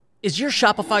Is your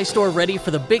Shopify store ready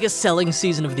for the biggest selling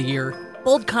season of the year?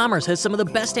 Bold Commerce has some of the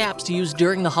best apps to use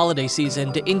during the holiday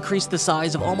season to increase the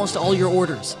size of almost all your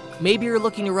orders. Maybe you're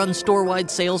looking to run store-wide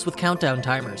sales with countdown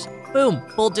timers. Boom,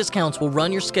 Bold Discounts will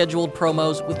run your scheduled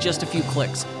promos with just a few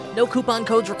clicks. No coupon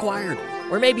codes required.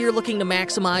 Or maybe you're looking to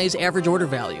maximize average order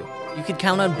value. You can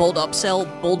count on Bold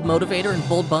Upsell, Bold Motivator, and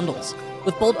Bold Bundles.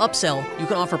 With Bold Upsell, you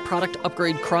can offer product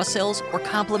upgrade cross-sells or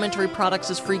complimentary products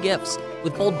as free gifts.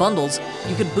 With Bold Bundles,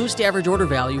 you can boost average order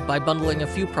value by bundling a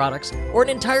few products or an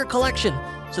entire collection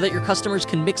so that your customers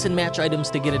can mix and match items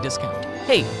to get a discount.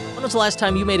 Hey, when was the last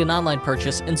time you made an online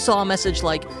purchase and saw a message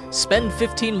like, spend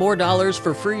 $15 more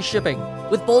for free shipping?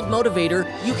 With Bold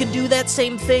Motivator, you can do that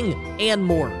same thing and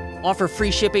more. Offer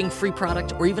free shipping, free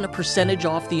product, or even a percentage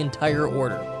off the entire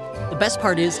order. The best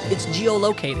part is, it's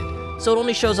geolocated, so it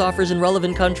only shows offers in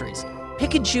relevant countries.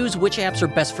 Pick and choose which apps are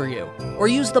best for you, or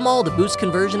use them all to boost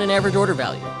conversion and average order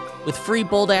value. With free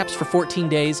Bold apps for 14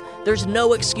 days, there's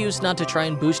no excuse not to try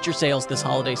and boost your sales this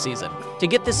holiday season. To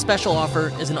get this special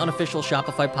offer as an unofficial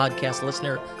Shopify podcast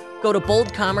listener, go to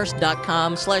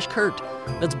boldcommerce.com/Kurt.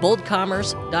 That's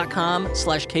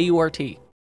boldcommerce.com/KURT.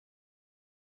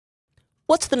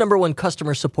 What's the number one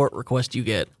customer support request you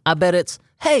get? I bet it's,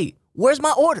 hey, where's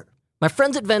my order? My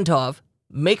friends at Ventov,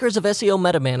 makers of SEO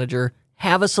Meta Manager,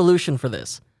 have a solution for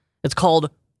this. It's called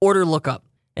Order Lookup,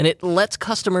 and it lets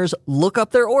customers look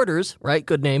up their orders, right,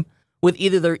 good name, with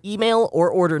either their email or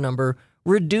order number,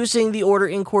 reducing the order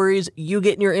inquiries you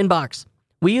get in your inbox.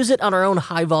 We use it on our own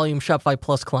high-volume Shopify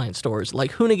Plus client stores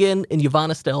like Hoonigan and Yvonne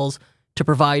Estelle's to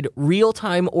provide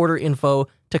real-time order info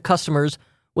to customers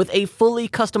with a fully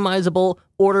customizable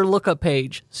order lookup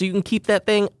page so you can keep that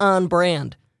thing on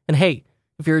brand. And hey,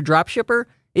 if you're a dropshipper,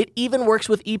 it even works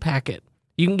with ePacket.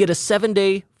 You can get a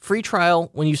 7-day free trial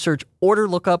when you search Order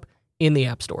Lookup in the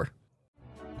App Store.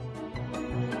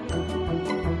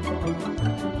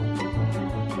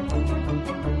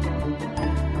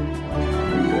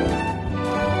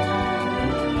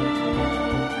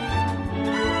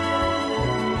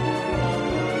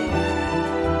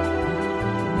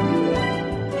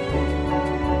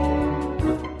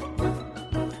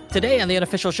 Today on the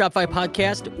Unofficial Shopify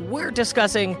Podcast, we're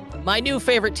discussing my new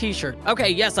favorite t-shirt. Okay,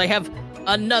 yes, I have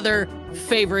another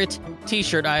favorite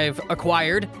t-shirt I've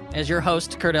acquired as your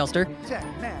host, Kurt Elster.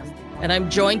 And I'm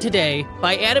joined today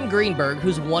by Adam Greenberg,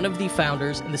 who's one of the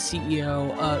founders and the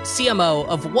CMO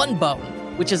of One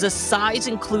Bone, which is a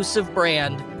size-inclusive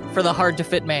brand for the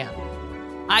hard-to-fit man.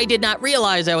 I did not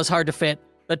realize I was hard to fit,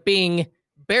 but being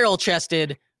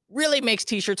barrel-chested really makes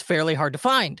t-shirts fairly hard to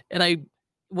find. And I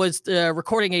was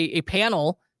recording a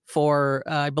panel for,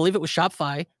 I believe it was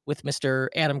Shopify, with Mr.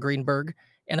 Adam Greenberg,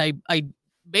 and I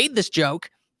made this joke,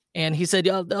 and he said,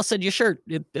 I'll send you a shirt,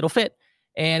 it'll fit.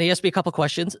 And he asked me a couple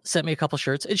questions, sent me a couple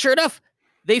shirts, and sure enough,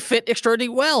 they fit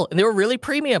extraordinarily well, and they were really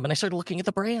premium, and I started looking at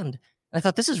the brand, and I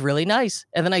thought, this is really nice.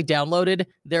 And then I downloaded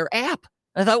their app,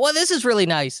 and I thought, well, this is really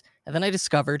nice. And then I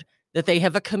discovered that they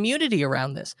have a community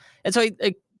around this. And so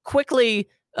I quickly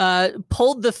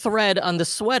pulled the thread on the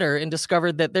sweater and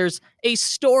discovered that there's a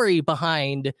story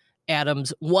behind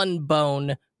Adam's One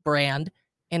Bone brand,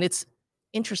 and it's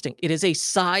interesting. It is a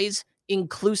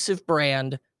size-inclusive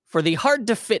brand for the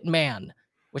hard-to-fit man,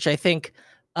 which I think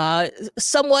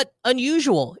somewhat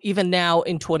unusual even now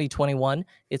in 2021.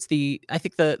 It's I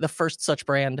think the first such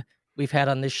brand we've had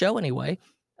on this show anyway.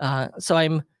 So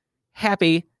I'm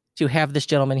happy to have this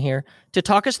gentleman here to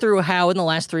talk us through how in the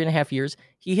last 3.5 years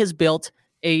he has built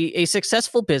a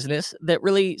successful business that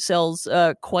really sells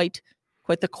quite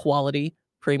the quality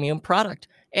premium product.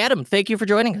 Adam, thank you for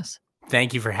joining us.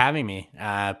 Thank you for having me.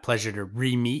 Pleasure to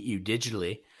re-meet you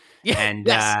digitally. Yeah, and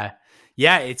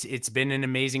yes. It's been an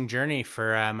amazing journey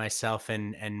for myself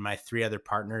and my 3 other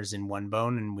partners in One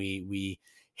Bone, and we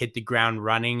hit the ground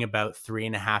running about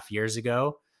 3.5 years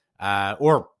ago,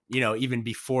 or even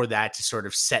before that, to sort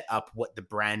of set up what the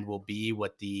brand will be,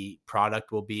 what the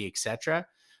product will be, etc.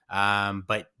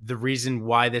 But the reason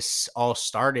why this all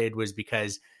started was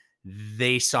because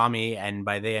they saw me, and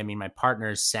by they, I mean my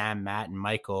partners, Sam, Matt, and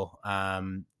Michael.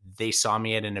 They saw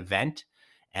me at an event,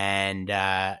 and,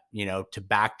 to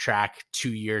backtrack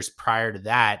 2 years prior to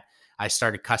that, I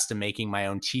started custom making my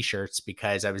own t-shirts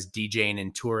because I was DJing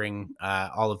and touring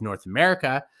all of North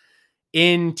America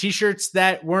in t-shirts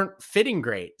that weren't fitting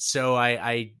great. So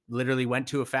I literally went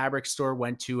to a fabric store,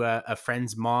 went to a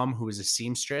friend's mom who was a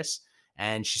seamstress,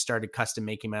 and she started custom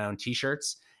making my own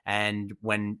t-shirts. And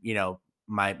when,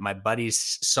 my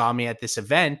buddies saw me at this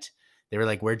event, they were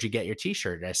like, where'd you get your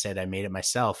t-shirt? I said, I made it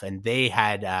myself. And they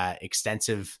had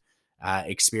extensive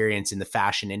experience in the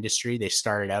fashion industry. They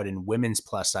started out in women's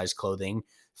plus size clothing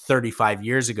 35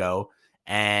 years ago.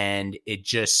 And it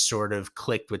just sort of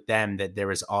clicked with them that there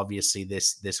was obviously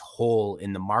this hole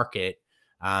in the market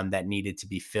that needed to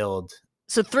be filled.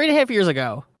 So 3.5 years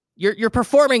ago, you're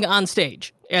performing on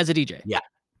stage as a DJ. Yeah.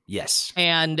 Yes.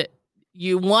 And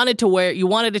you wanted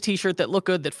a t-shirt that looked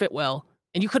good, that fit well,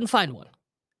 and you couldn't find one.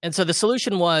 And so the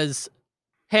solution was,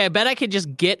 hey, I bet I could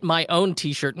just get my own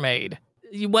t-shirt made.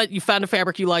 You found a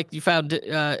fabric you liked, you found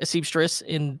a seamstress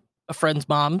in a friend's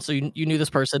mom, so you knew this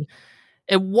person.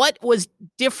 And what was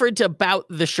different about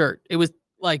the shirt? It was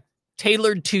like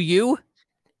tailored to you?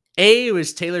 A, it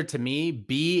was tailored to me.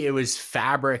 B, it was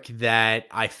fabric that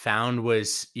I found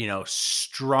was,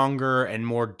 stronger and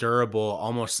more durable,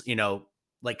 almost,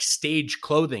 like stage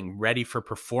clothing, ready for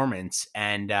performance,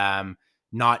 and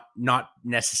not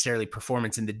necessarily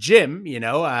performance in the gym,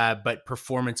 but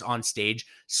performance on stage,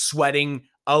 sweating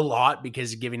a lot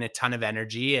because giving a ton of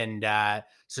energy. And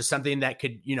so something that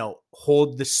could,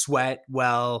 hold the sweat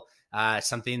well,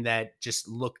 something that just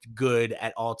looked good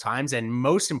at all times. And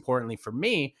most importantly for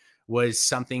me was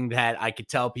something that I could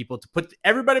tell people to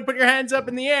everybody put your hands up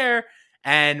in the air,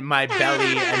 and my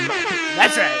belly and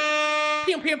that's right.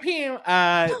 Pew, pew, pew.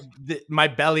 My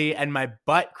belly and my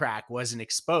butt crack wasn't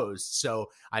exposed. So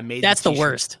I made that's the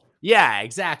worst. Yeah,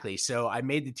 exactly. So I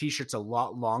made the t-shirts a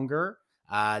lot longer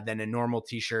than a normal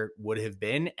t-shirt would have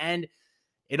been. And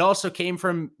it also came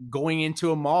from going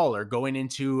into a mall or going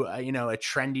into a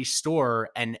trendy store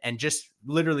and just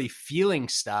literally feeling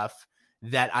stuff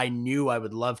that I knew I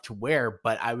would love to wear,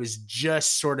 but I was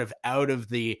just sort of out of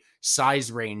the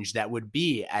size range that would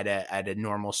be at a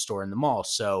normal store in the mall.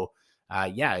 So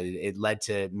it led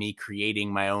to me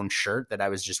creating my own shirt that I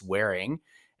was just wearing.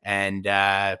 And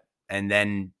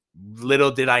then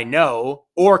little did I know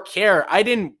or care, I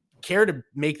didn't care to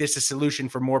make this a solution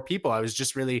for more people. I was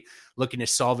just really looking to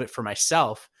solve it for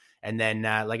myself. And then,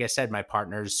 like I said, my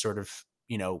partners sort of,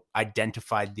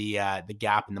 identified the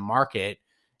gap in the market,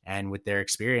 and with their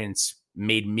experience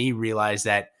made me realize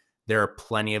that there are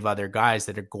plenty of other guys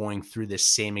that are going through this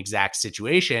same exact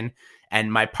situation.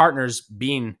 And my partners,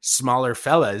 being smaller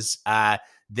fellas,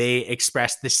 they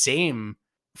expressed the same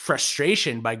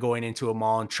frustration by going into a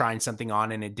mall and trying something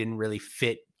on, and it didn't really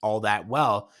fit all that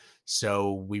well.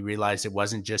 So we realized it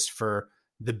wasn't just for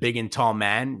the big and tall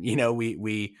man.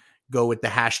 We go with the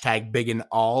hashtag big and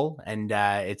all, and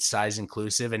it's size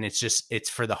inclusive, and it's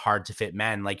for the hard to fit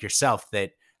man like yourself,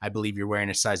 that I believe you're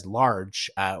wearing a size large,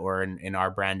 or in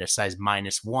our brand, a size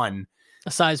 -1.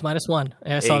 A size -1.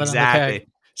 I saw that exactly. on the tag.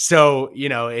 So,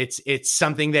 it's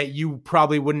something that you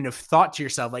probably wouldn't have thought to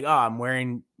yourself, like, oh, I'm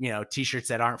wearing, t-shirts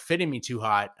that aren't fitting me too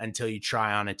hot, until you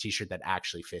try on a t-shirt that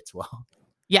actually fits well.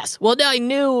 Yes. Well, now I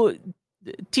knew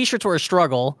t-shirts were a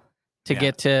struggle to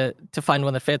get to find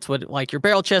one that fits. Like, you're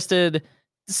barrel chested,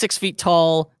 6 feet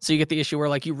tall. So you get the issue where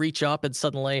like you reach up and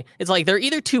suddenly it's like they're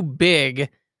either too big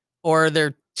or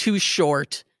they're too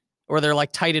short, or they're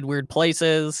like tight in weird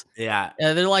places. Yeah.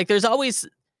 They're like, it's always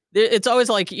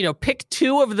like, pick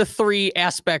 2 of the 3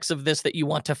 aspects of this that you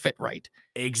want to fit right.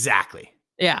 Exactly.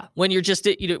 Yeah. When you're just,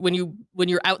 when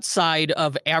you're outside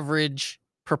of average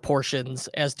proportions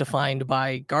as defined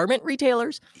by garment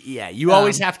retailers. Yeah, you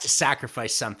always have to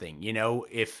sacrifice something.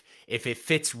 If it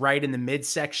fits right in the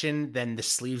midsection, then the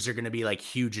sleeves are going to be like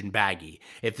huge and baggy.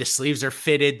 If the sleeves are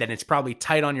fitted, then it's probably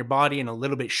tight on your body and a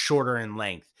little bit shorter in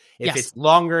length. If it's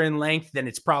longer in length, then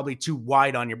it's probably too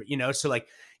wide on your, so like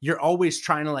you're always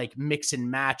trying to like mix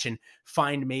and match and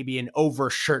find maybe an over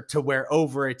shirt to wear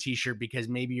over a t-shirt because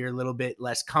maybe you're a little bit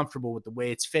less comfortable with the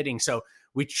way it's fitting. So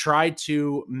we try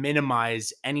to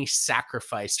minimize any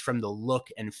sacrifice from the look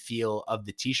and feel of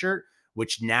the t-shirt,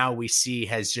 which now we see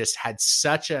has just had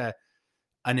such an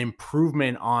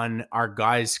improvement on our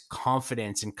guys'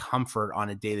 confidence and comfort on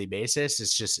a daily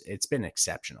basis. It's been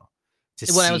exceptional.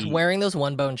 When I was wearing those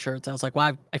One Bone shirts, I was like,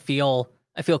 wow, I feel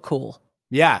cool.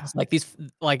 Yeah. It's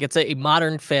like it's a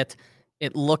modern fit.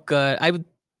 It looked good. I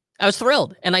was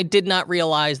thrilled. And I did not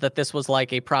realize that this was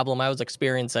like a problem I was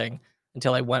experiencing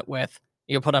until I went with,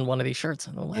 put on one of these shirts.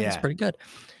 And wow, that's pretty good.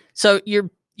 So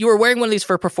you were wearing one of these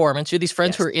for performance. You had these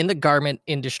friends who are in the garment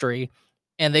industry,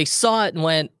 and they saw it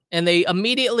and they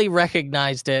immediately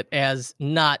recognized it as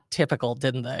not typical,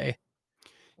 didn't they?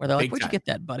 Where they're like, where'd you get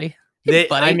that, buddy?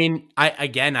 I mean, I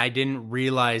didn't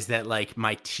realize that like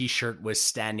my t-shirt was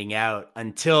standing out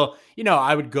until,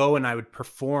 I would go and I would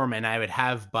perform, and I would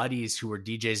have buddies who were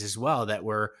DJs as well that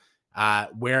were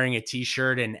wearing a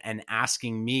t-shirt and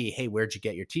asking me, hey, where'd you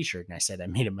get your t-shirt? And I said, I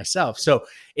made it myself. So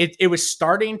it was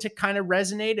starting to kind of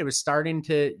resonate. It was starting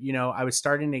to, I was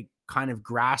starting to kind of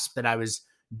grasp that I was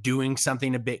doing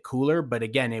something a bit cooler. But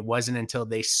again, it wasn't until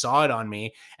they saw it on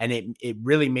me and it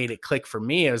really made it click for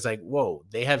me. I was like, whoa,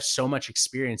 they have so much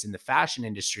experience in the fashion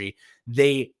industry.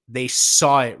 They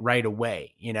saw it right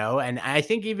away, you know? And I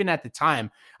think even at the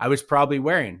time I was probably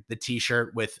wearing the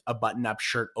t-shirt with a button up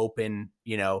shirt open,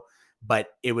 you know, but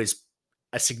it was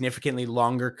a significantly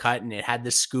longer cut and it had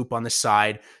the scoop on the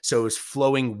side. So it was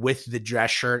flowing with the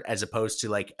dress shirt as opposed to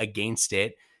like against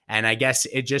it. And I guess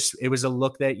it was a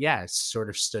look that, yeah, sort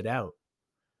of stood out.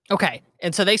 Okay.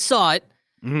 And so they saw it.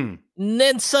 Mm-hmm. And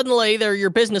then suddenly they're your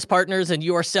business partners and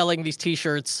you are selling these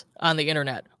t-shirts on the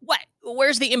internet. What?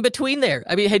 Where's the in-between there?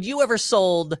 I mean, had you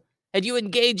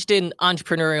engaged in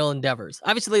entrepreneurial endeavors?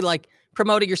 Obviously, like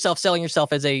promoting yourself, selling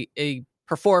yourself as a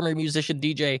performer, musician,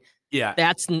 DJ. Yeah.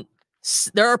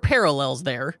 There are parallels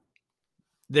there.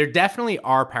 There definitely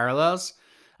are parallels.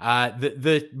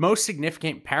 The most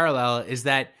significant parallel is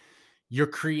that you're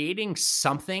creating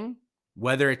something,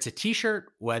 whether it's a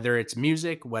t-shirt, whether it's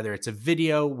music, whether it's a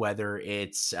video, whether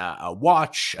it's a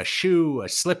watch, a shoe, a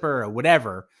slipper, or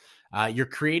whatever. You're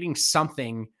creating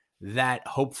something that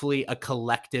hopefully a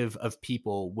collective of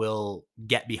people will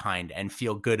get behind and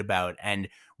feel good about. And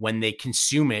when they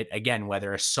consume it, again,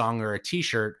 whether a song or a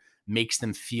t-shirt, makes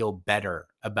them feel better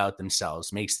about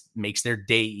themselves, makes their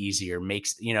day easier,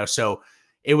 so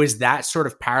it was that sort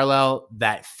of parallel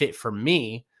that fit for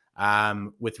me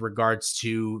with regards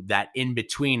to that in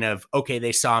between of, okay,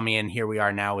 they saw me and here we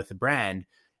are now with the brand.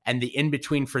 And the in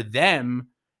between for them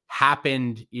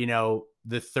happened, you know,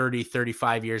 the 30,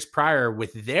 35 years prior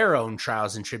with their own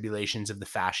trials and tribulations of the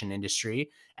fashion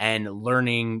industry and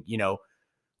learning, you know,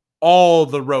 all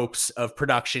the ropes of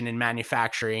production and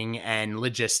manufacturing and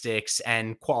logistics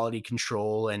and quality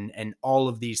control and all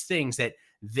of these things that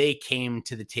they came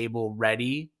to the table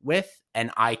ready with. And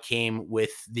I came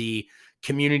with the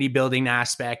community building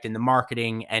aspect and the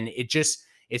marketing. And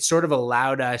it sort of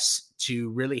allowed us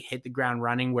to really hit the ground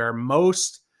running where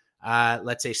most,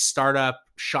 let's say, startup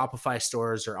Shopify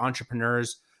stores or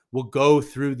entrepreneurs will go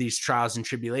through these trials and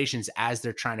tribulations as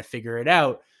they're trying to figure it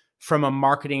out. From a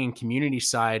marketing and community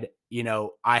side, you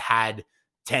know, I had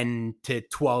 10 to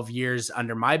 12 years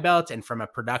under my belt. And from a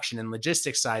production and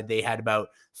logistics side, they had about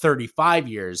 35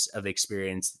 years of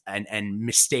experience and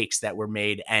mistakes that were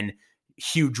made and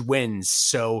huge wins.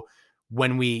 So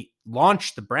when we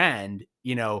launched the brand,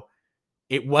 you know,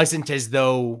 it wasn't as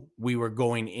though we were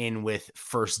going in with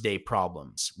first day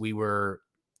problems. We were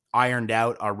ironed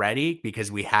out already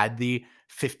because we had the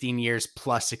 15 years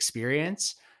plus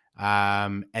experience.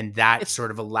 And that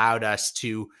sort of allowed us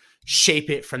to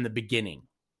shape it from the beginning.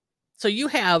 So you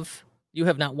have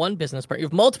not one business partner, you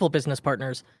have multiple business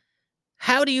partners.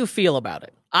 How do you feel about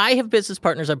it? I have business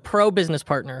partners, I'm pro business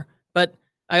partner, but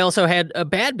I also had a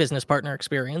bad business partner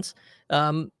experience.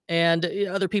 And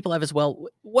other people have as well.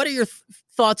 What are your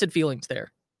thoughts and feelings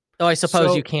there? Though I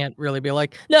suppose you can't really be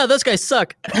like, no, those guys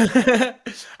suck.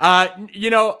 You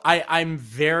know, I'm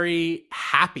very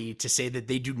happy to say that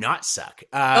they do not suck.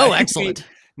 Excellent.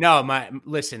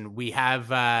 Listen, we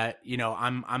have, you know,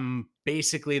 I'm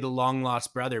basically the long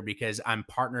lost brother because I'm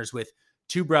partners with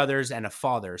two brothers and a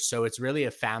father. So it's really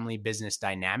a family business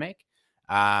dynamic.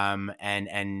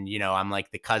 And, you know, I'm like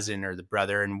the cousin or the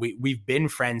brother, and we've been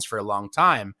friends for a long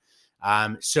time.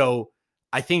 So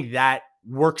I think that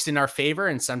works in our favor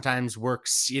and sometimes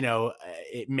works, you know,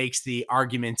 it makes the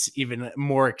arguments even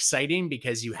more exciting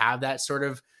because you have that sort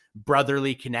of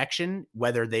brotherly connection,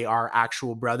 whether they are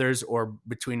actual brothers or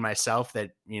between myself that,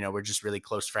 you know, we're just really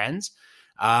close friends.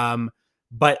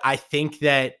 But I think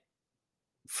that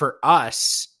for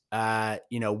us,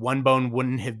 you know, One Bone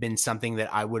wouldn't have been something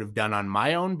that I would have done on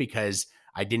my own because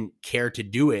I didn't care to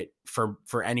do it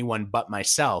for anyone but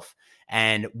myself.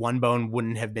 And One Bone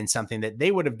wouldn't have been something that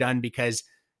they would have done because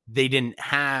they didn't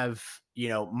have, you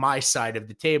know, my side of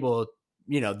the table.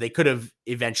 You know, they could have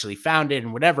eventually found it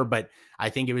and whatever, but I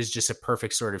think it was just a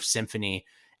perfect sort of symphony.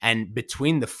 And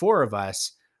between the four of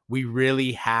us, we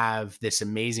really have this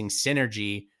amazing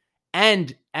synergy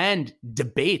and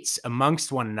debates amongst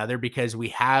one another because we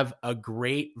have a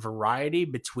great variety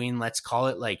between, let's call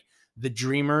it like the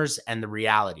dreamers and the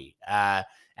reality.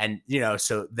 And, you know,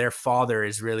 so their father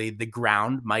is really the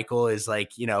ground. Michael is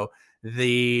like, you know,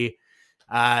 the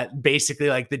basically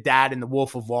like the dad in the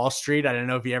Wolf of Wall Street. I don't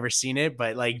know if you ever seen it,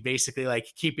 but like basically like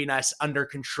keeping us under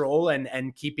control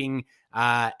and keeping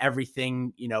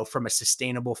everything, you know, from a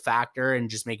sustainable factor and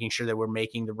just making sure that we're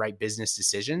making the right business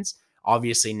decisions.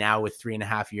 Obviously now with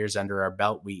 3.5 years under our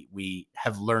belt, we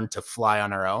have learned to fly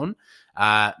on our own.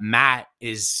 Matt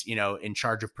is, you know, in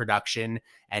charge of production,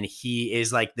 and he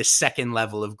is like the second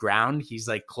level of ground. He's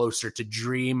like closer to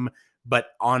dream but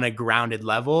on a grounded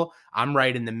level. I'm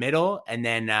right in the middle. And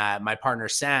then my partner,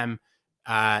 Sam,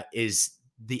 is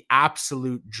the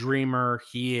absolute dreamer.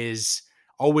 He is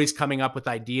always coming up with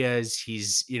ideas.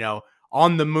 He's,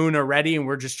 on the moon already, and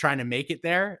we're just trying to make it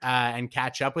there and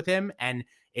catch up with him. And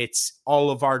it's all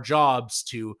of our jobs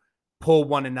to pull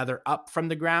one another up from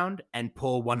the ground and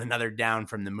pull one another down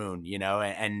from the moon,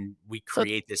 and we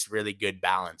create this really good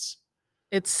balance.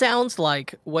 It sounds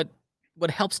like what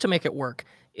helps to make it work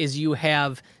is you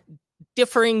have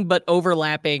differing but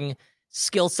overlapping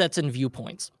skill sets and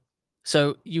viewpoints.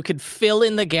 So you could fill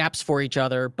in the gaps for each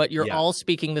other, but you're all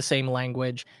speaking the same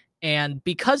language. And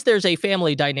because there's a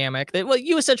family dynamic that,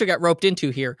 you essentially got roped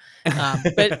into here,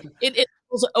 but it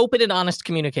was open and honest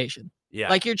communication. Yeah.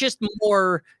 Like you're just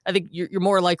more, I think you're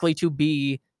more likely to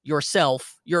be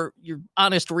yourself, your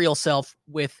honest, real self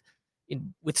with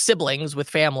siblings, with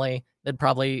family, than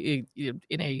probably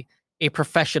in a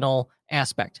professional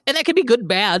aspect. And that could be good,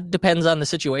 bad, depends on the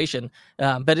situation.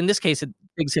 But in this case,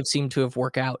 things have seemed to have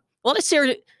worked out. A lot of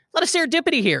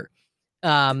serendipity here.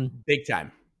 Big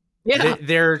time. Yeah.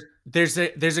 There's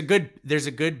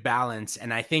a good balance.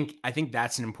 And I think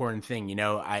that's an important thing.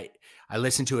 I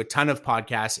listen to a ton of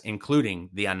podcasts, including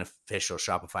the Unofficial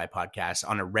Shopify podcast,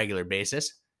 on a regular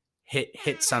basis.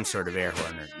 Hit some sort of air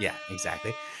horn. Yeah,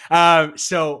 exactly.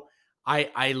 So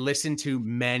I listen to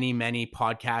many, many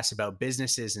podcasts about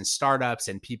businesses and startups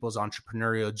and people's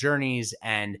entrepreneurial journeys.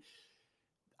 And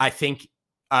I think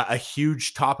a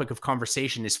huge topic of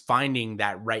conversation is finding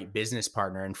that right business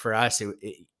partner. And for us,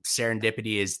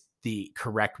 serendipity is the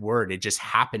correct word. It just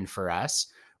happened for us,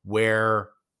 where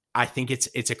I think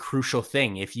it's a crucial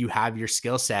thing. If you have your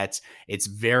skill sets, it's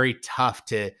very tough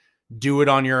to do it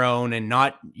on your own and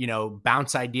not,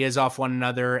 bounce ideas off one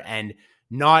another, and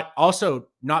not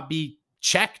be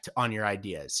checked on your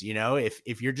ideas.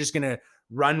 If you're just going to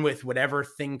run with whatever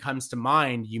thing comes to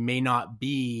mind, you may not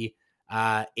be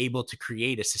able to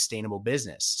create a sustainable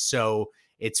business. So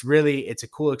it's a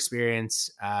cool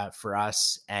experience for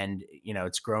us, and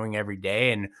it's growing every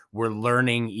day, and we're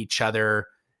learning each other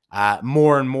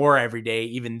more and more every day,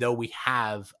 even though we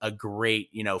have a great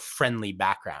friendly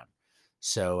background.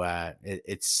 So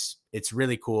it's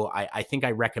really cool. I think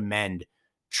I recommend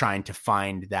trying to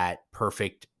find that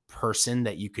perfect person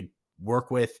that you could work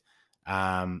with,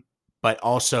 but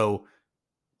also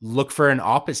look for an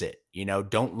opposite.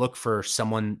 Don't look for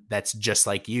someone that's just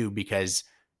like you, because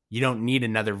you don't need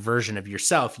another version of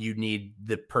yourself. You need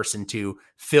the person to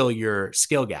fill your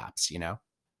skill gaps,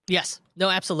 Yes. No,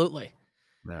 absolutely.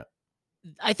 Yeah.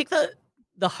 I think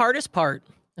the hardest part,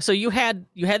 so you had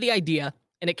the idea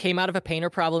and it came out of a pain or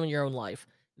problem in your own life.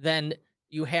 Then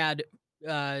you had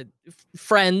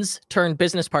friends turned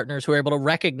business partners who were able to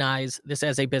recognize this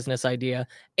as a business idea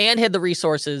and had the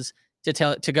resources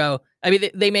to go. I mean,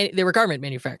 they were garment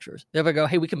manufacturers. They would go,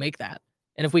 hey, we can make that.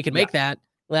 And if we can make that,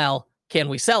 well, can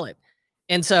we sell it?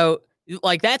 And so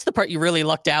that's the part you really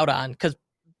lucked out on, because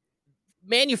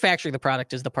manufacturing the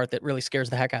product is the part that really scares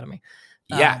the heck out of me.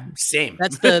 Yeah, same.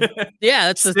 That's still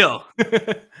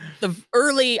the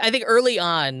early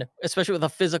on, especially with a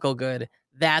physical good,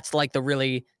 that's like the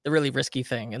really risky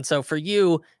thing. And so for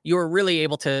you were really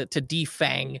able to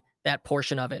defang that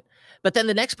portion of it. But then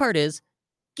the next part is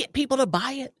get people to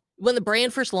buy it. When the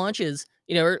brand first launches,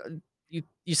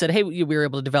 you said, hey, we were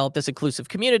able to develop this inclusive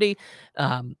community.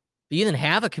 But you didn't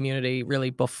have a community really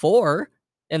before,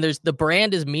 and the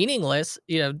brand is meaningless,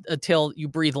 until you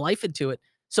breathe life into it.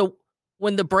 So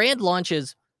when the brand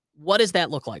launches, what does that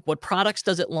look like? What products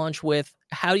does it launch with?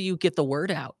 How do you get the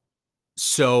word out?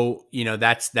 So,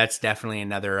 that's definitely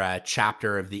another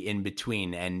chapter of the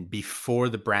in-between. And before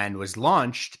the brand was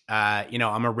launched,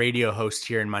 I'm a radio host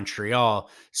here in Montreal.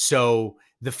 So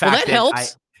the fact that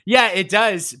helps. Yeah, it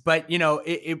does. But,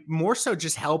 it more so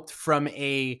just helped from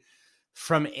a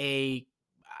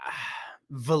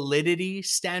validity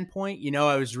standpoint.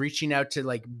 I was reaching out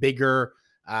to bigger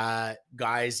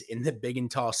guys in the big and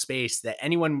tall space, that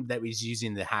anyone that was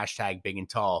using the hashtag big and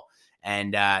tall.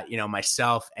 And,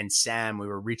 myself and Sam, we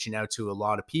were reaching out to a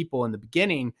lot of people in the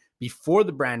beginning before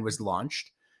the brand was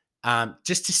launched,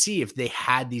 just to see if they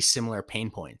had these similar pain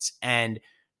points. And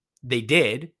they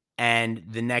did. And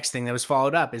the next thing that was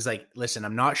followed up is listen,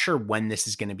 I'm not sure when this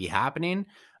is going to be happening,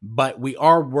 but we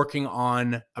are working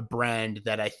on a brand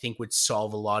that I think would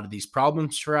solve a lot of these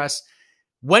problems for us.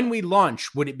 When we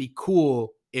launch, would it be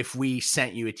cool if we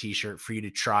sent you a t-shirt for you to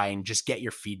try and just get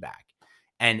your feedback?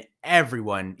 And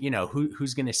everyone,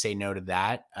 who's going to say no to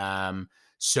that?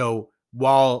 So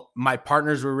while my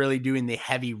partners were really doing the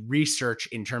heavy research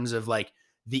in terms of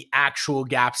the actual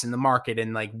gaps in the market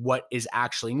and what is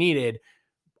actually needed,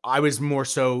 I was more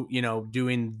so,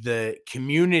 doing the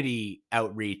community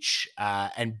outreach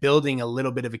and building a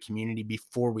little bit of a community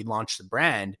before we launched the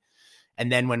brand.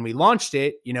 And then when we launched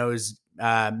it, it was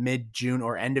mid-June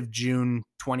or end of June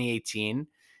 2018.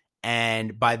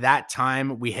 And by that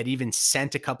time, we had even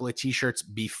sent a couple of t-shirts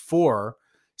before,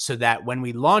 so that when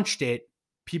we launched it,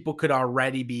 people could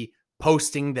already be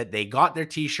posting that they got their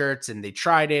t-shirts and they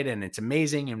tried it and it's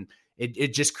amazing. And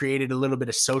it just created a little bit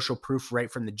of social proof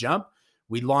right from the jump.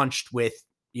 We launched with,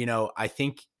 I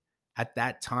think at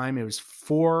that time it was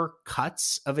 4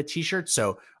 cuts of a t-shirt.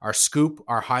 So our scoop,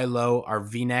 our high-low, our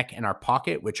V-neck, and our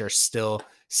pocket, which are still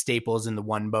staples in the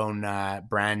One Bone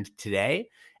brand today,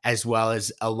 as well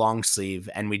as a long sleeve.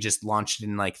 And we just launched it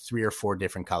in like 3 or 4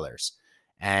 different colors.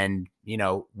 And,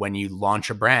 when you launch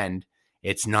a brand,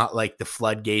 it's not like the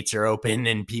floodgates are open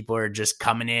and people are just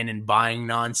coming in and buying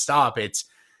nonstop. It's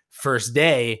first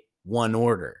day, 1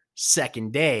 order.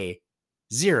 Second day,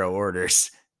 0 orders.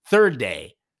 Third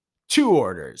day, 2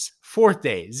 orders. Fourth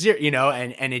day, 0,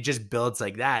 and it just builds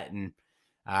like that. And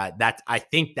I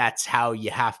think that's how you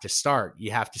have to start.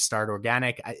 You have to start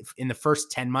organic. In the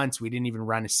first 10 months, we didn't even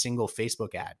run a single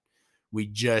Facebook ad. We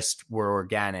just were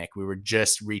organic. We were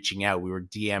just reaching out. We were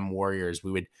DM warriors.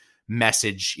 We would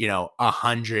message,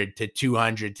 100 to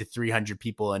 200 to 300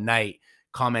 people a night,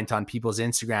 comment on people's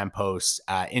Instagram posts,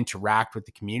 interact with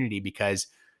the community, because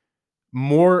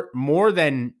more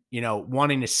than,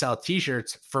 wanting to sell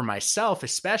t-shirts for myself,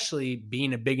 especially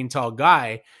being a big and tall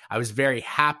guy, I was very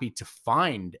happy to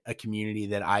find a community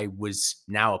that I was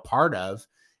now a part of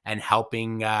and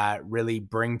helping really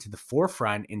bring to the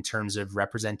forefront in terms of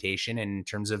representation and in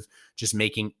terms of just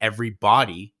making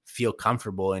everybody feel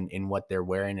comfortable in what they're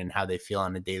wearing and how they feel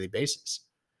on a daily basis.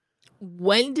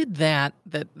 When did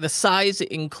the size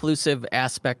inclusive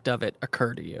aspect of it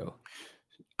occur to you?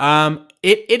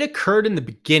 It occurred in the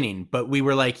beginning, but we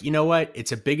were like, you know what?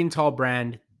 It's a big and tall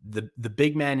brand. The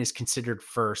big man is considered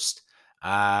first.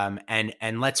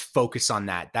 And let's focus on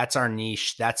that. That's our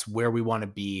niche. That's where we want to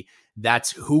be.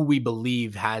 That's who we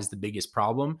believe has the biggest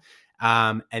problem.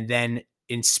 And then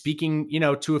in speaking,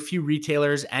 to a few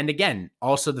retailers, and again,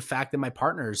 also the fact that my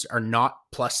partners are not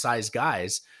plus size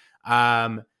guys,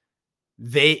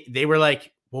 they were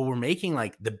like, well, we're making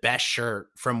like the best shirt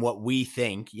from what we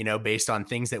think, based on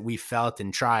things that we felt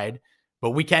and tried,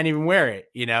 but we can't even wear it,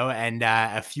 and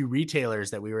a few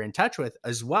retailers that we were in touch with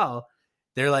as well.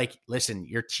 They're like, listen,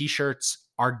 your t-shirts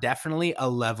are definitely a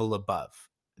level above.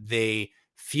 They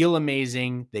feel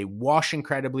amazing. They wash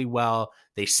incredibly well.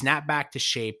 They snap back to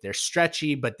shape. They're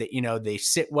stretchy, but they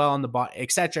sit well on the body,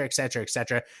 et cetera, et cetera, et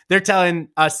cetera. They're telling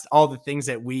us all the things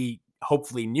that we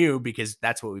hopefully knew, because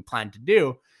that's what we planned to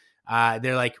do.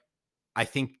 They're like, I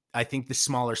think the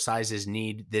smaller sizes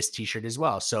need this t-shirt as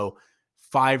well. So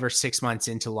 5 or 6 months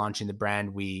into launching the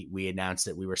brand, we announced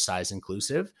that we were size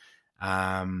inclusive.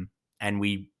 And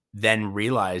we then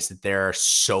realized that there are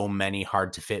so many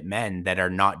hard to fit men that are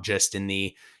not just in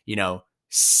the,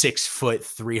 6 foot,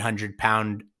 300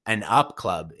 pound and up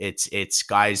club. It's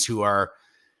guys who are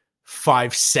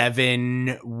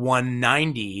 5'7",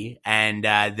 190, and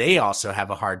they also have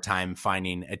a hard time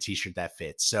finding a t-shirt that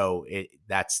fits. So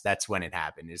that's when it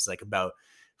happened. It's like about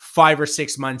 5 or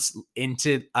 6 months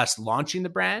into us launching the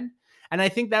brand. And I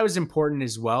think that was important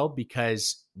as well,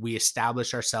 because we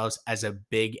established ourselves as a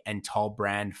big and tall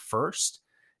brand first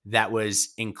that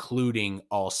was including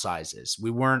all sizes.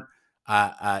 We weren't,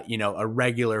 a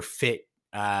regular fit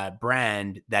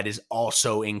brand that is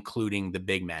also including the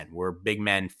big men. We're big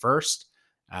men first,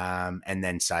 and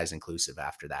then size inclusive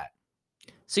after that.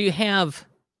 So you have,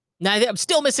 now I'm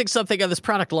still missing something on this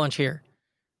product launch here.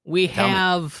 You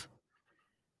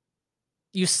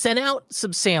sent out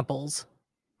some samples.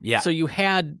 Yeah. So you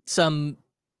had some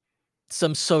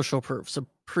social proof, some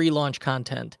pre-launch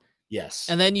content. Yes.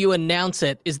 And then you announce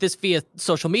it. Is this via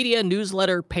social media,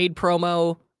 newsletter, paid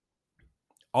promo?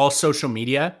 All social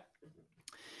media.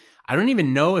 I don't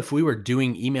even know if we were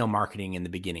doing email marketing in the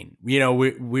beginning.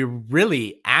 We're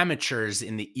really amateurs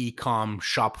in the e-com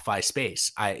Shopify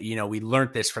space. We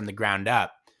learned this from the ground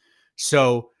up.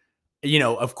 So,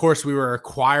 of course we were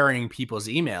acquiring people's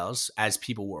emails as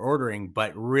people were ordering,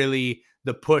 but really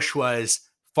the push was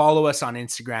follow us on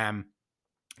Instagram,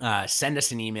 send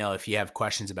us an email if you have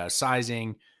questions about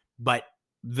sizing. But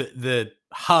the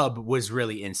hub was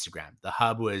really Instagram. The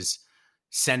hub was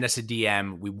send us a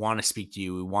DM. We want to speak to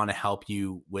you. We want to help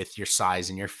you with your size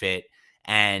and your fit.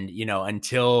 And,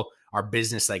 until our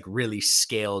business like really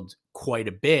scaled quite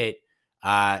a bit,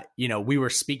 we were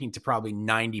speaking to probably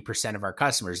 90% of our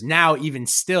customers. Now, even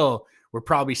still, we're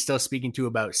probably still speaking to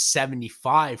about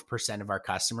 75% of our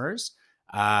customers.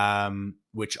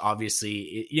 which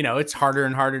obviously, it's harder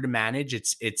and harder to manage.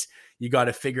 You got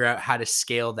to figure out how to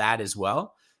scale that as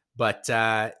well. But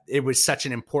it was such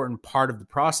an important part of the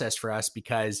process for us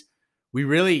because we're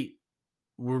really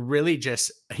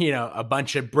just, a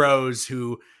bunch of bros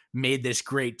who made this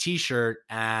great t-shirt.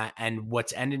 And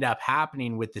what's ended up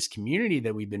happening with this community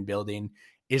that we've been building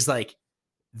is like,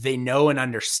 they know and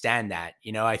understand that,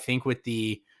 I think with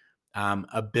the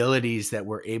abilities that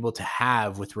we're able to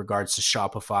have with regards to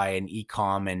Shopify and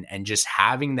ecom and just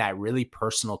having that really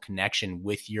personal connection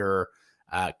with your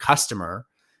customer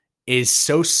is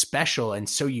so special and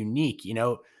so unique.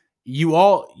 You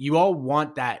all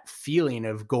want that feeling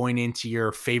of going into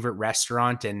your favorite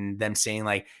restaurant and them saying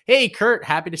like, "Hey, Kurt,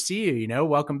 happy to see you,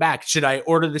 welcome back. Should I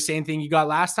order the same thing you got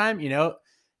last time?"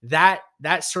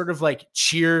 That sort of like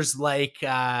cheers, like,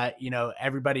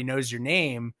 everybody knows your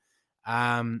name.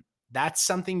 That's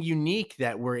something unique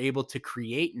that we're able to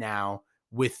create now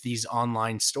with these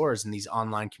online stores and these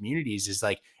online communities, is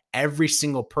like every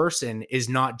single person is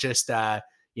not just a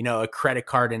credit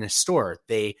card in a store.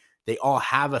 They all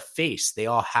have a face, they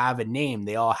all have a name,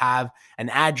 they all have an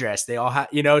address, they all have,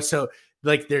 so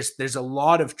like there's a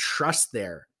lot of trust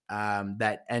there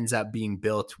that ends up being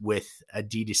built with a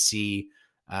D2C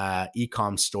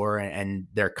e-com store and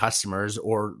their customers,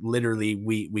 or literally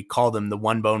we call them the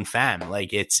One Bone fam.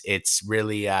 Like it's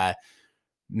really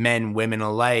men, women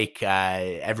alike,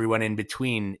 everyone in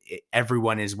between,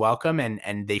 everyone is welcome,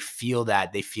 and they feel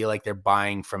like they're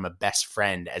buying from a best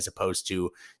friend as opposed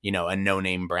to, a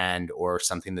no-name brand or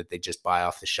something that they just buy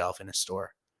off the shelf in a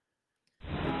store.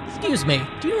 Excuse me,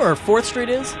 do you know where 4th Street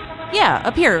is? Yeah,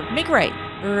 up here. Make a right.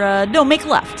 Or, no, make a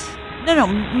left. No,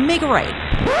 make a right.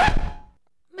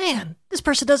 Man, this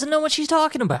person doesn't know what she's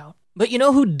talking about. But you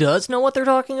know who does know what they're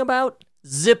talking about?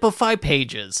 Zipify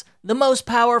Pages, the most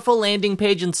powerful landing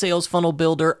page and sales funnel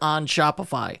builder on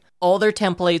Shopify. All their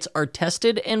templates are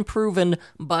tested and proven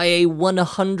by a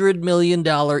 $100 million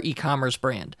e-commerce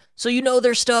brand, so you know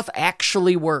their stuff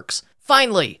actually works.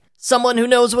 Finally, someone who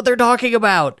knows what they're talking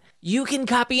about. You can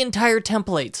copy entire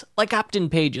templates, like opt-in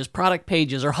pages, product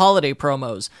pages, or holiday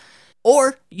promos,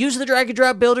 or use the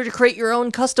drag-and-drop builder to create your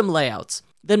own custom layouts.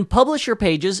 Then publish your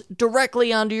pages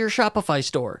directly onto your Shopify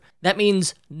store. That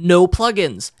means no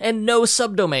plugins and no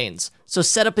subdomains. So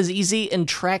setup is easy and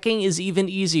tracking is even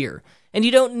easier. And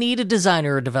you don't need a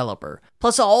designer or developer.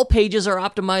 Plus, all pages are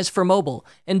optimized for mobile,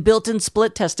 and built-in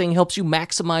split testing helps you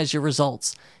maximize your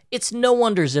results. It's no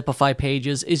wonder Zipify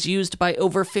Pages is used by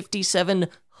over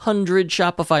 5,700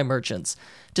 Shopify merchants.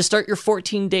 To start your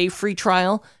 14-day free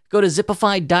trial, go to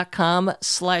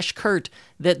zipify.com/Kurt.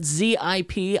 That's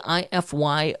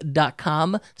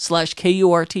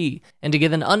zipify.com/KURT. And to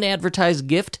get an unadvertised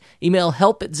gift, email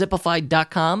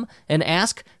help@zipify.com and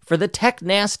ask for the Tech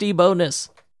Nasty bonus.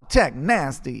 Tech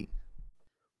Nasty.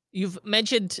 You've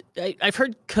mentioned, I've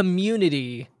heard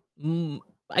community,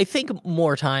 I think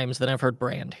more times than I've heard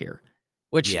brand here,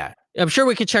 which I'm sure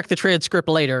we could check the transcript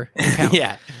later.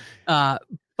 Yeah.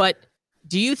 But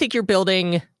do you think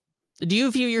do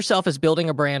you view yourself as building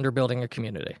a brand or building a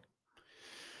community?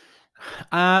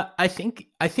 I think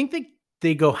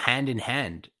they go hand in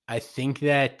hand. I think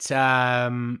that,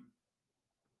 to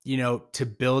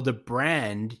build a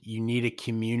brand, you need a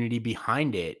community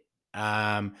behind it.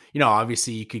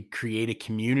 Obviously you could create a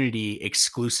community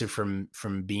exclusive from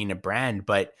being a brand,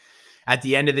 but at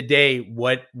the end of the day,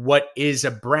 what is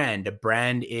a brand? A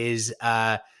brand is,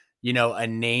 a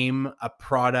name, a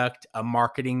product, a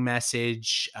marketing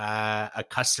message, a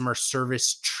customer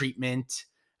service treatment,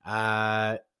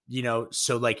 so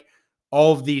like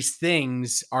all of these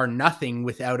things are nothing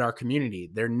without our community.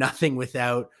 They're nothing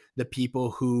without the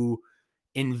people who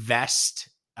invest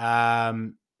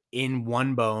in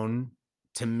One Bone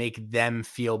to make them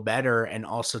feel better, and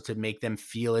also to make them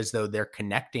feel as though they're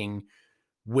connecting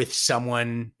with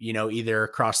someone, either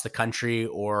across the country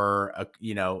or,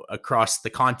 across the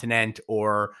continent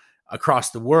or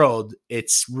across the world.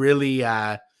 It's really,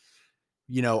 our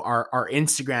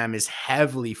Instagram is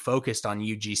heavily focused on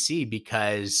UGC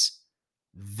because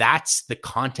that's the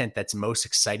content that's most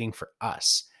exciting for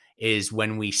us, is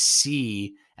when we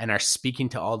see and are speaking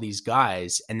to all these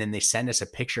guys and then they send us a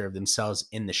picture of themselves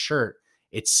in the shirt.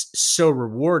 It's so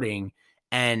rewarding.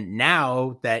 And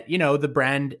now that, the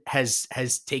brand has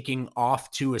taken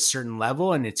off to a certain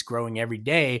level and it's growing every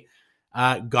day,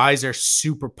 guys are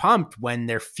super pumped when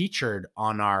they're featured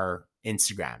on our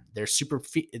Instagram. They're super,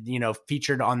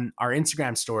 featured on our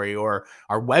Instagram story or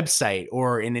our website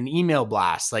or in an email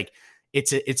blast. Like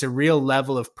it's a real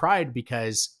level of pride,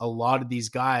 because a lot of these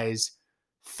guys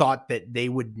thought that they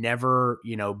would never,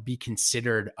 be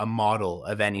considered a model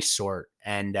of any sort.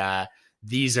 And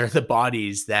these are the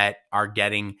bodies that are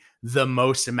getting the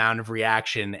most amount of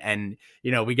reaction. And,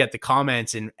 we get the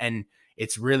comments and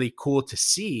it's really cool to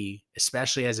see,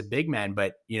 especially as a big man,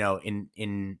 but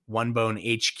in One Bone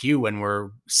HQ, when we're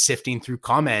sifting through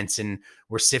comments and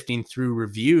we're sifting through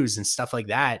reviews and stuff like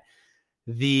that,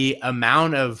 the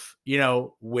amount of,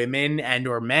 women and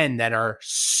or men that are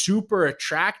super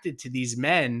attracted to these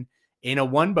men in a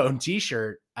One Bone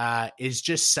t-shirt is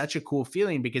just such a cool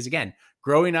feeling, because again,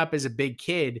 growing up as a big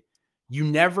kid, you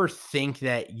never think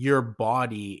that your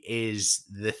body is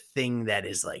the thing that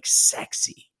is like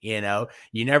sexy. You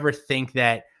never think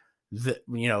that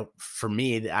for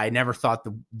me, I never thought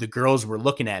the girls were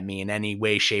looking at me in any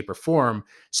way, shape, or form.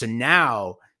 So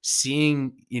now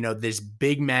seeing, this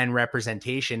big man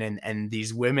representation and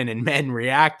these women and men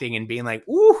reacting and being like,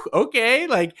 ooh, okay,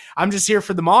 like I'm just here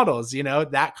for the models,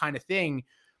 that kind of thing.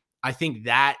 I think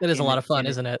that is a lot of fun,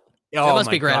 isn't it? Oh, it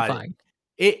must be gratifying.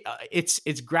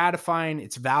 It's gratifying.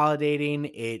 It's validating.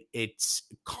 It's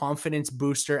confidence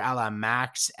booster a la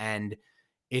Max. And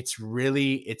it's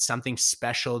something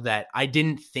special that I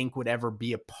didn't think would ever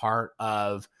be a part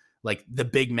of like the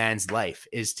big man's life,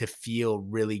 is to feel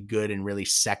really good and really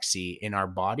sexy in our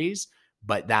bodies.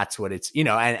 But that's what it's,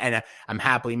 and I'm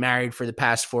happily married for the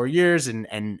past 4 years.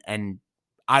 And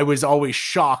I was always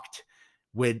shocked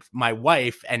with my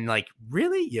wife and like,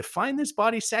 really, you find this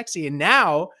body sexy? And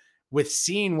now with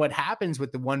seeing what happens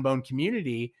with the One Bone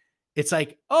community, it's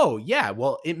like, oh yeah,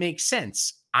 well, it makes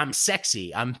sense. I'm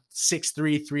sexy. I'm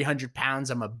 6'3", 300 pounds.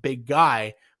 I'm a big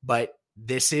guy, but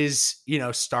this is,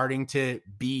 starting to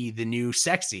be the new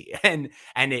sexy. And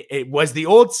it was the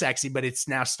old sexy, but it's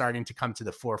now starting to come to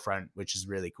the forefront, which is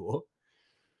really cool.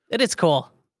 It is cool.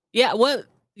 Yeah. Well,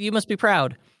 you must be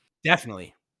proud.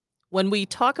 Definitely. When we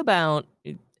talk about,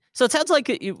 so it sounds like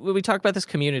when we talk about this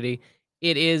community,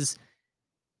 it is,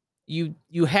 you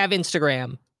have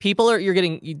Instagram. You're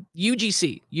getting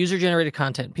UGC, user-generated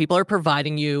content. People are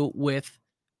providing you with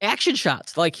action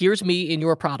shots. Like, here's me in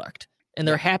your product. And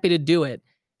they're happy to do it.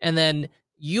 And then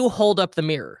you hold up the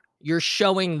mirror. You're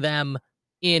showing them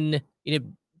in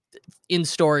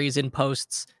stories, in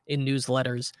posts, in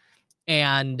newsletters.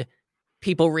 And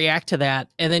people react to that.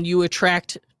 And then you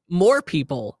attract more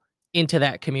people into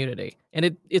that community. And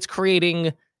it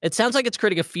sounds like it's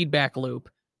creating a feedback loop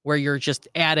where you're just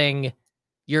adding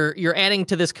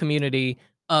to this community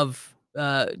of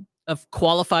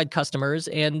qualified customers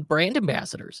and brand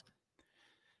ambassadors.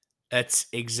 That's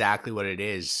exactly what it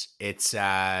is. It's,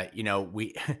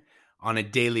 we, on a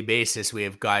daily basis, we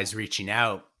have guys reaching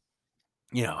out,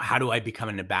 how do I become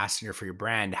an ambassador for your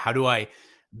brand? How do I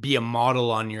be a model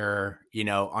on your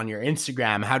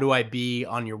Instagram? How do I be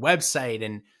on your website?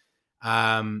 And,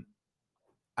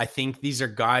 I think these are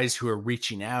guys who are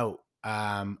reaching out,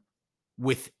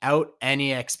 without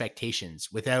any expectations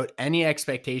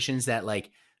that like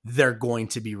they're going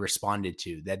to be responded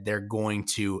to, that they're going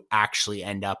to actually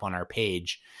end up on our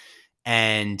page.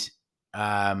 And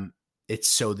it's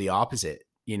so the opposite.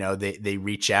 They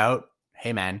reach out,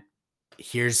 hey man,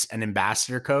 here's an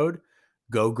ambassador code,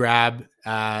 go grab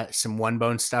some One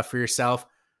Bone stuff for yourself.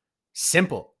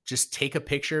 Simple. Just take a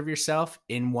picture of yourself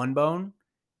in One Bone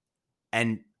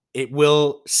and it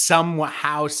will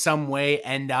somehow, some way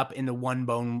end up in the One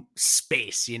Bone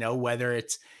space, whether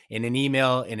it's in an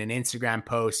email, in an Instagram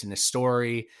post, in a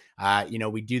story.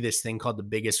 We do this thing called the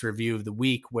biggest review of the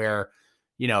week where,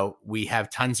 we have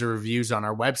tons of reviews on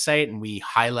our website and we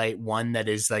highlight one that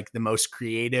is like the most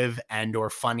creative and or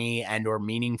funny and or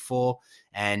meaningful.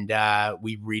 And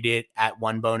we read it at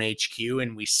One Bone HQ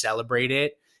and we celebrate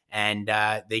it. And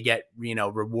they get,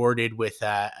 rewarded with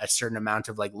a certain amount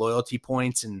of like loyalty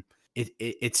points. And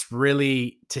it's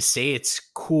really, to say it's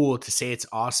cool, to say it's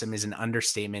awesome is an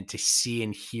understatement. To see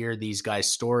and hear these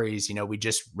guys' stories. We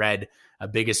just read a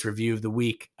biggest review of the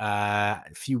week a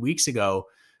few weeks ago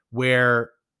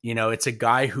where, it's a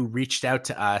guy who reached out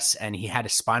to us and he had a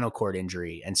spinal cord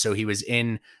injury. And so he was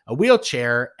in a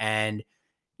wheelchair and,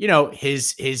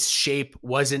 his shape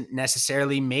wasn't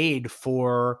necessarily made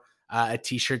for a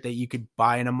t-shirt that you could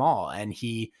buy in a mall. And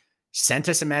he sent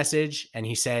us a message and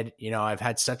he said, I've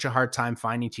had such a hard time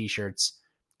finding t-shirts.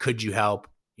 Could you help?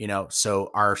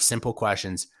 So our simple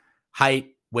questions,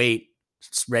 height, weight,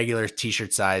 regular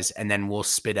t-shirt size, and then we'll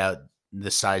spit out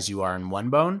the size you are in One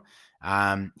Bone.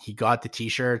 He got the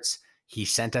t-shirts. He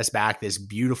sent us back this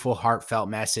beautiful, heartfelt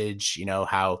message,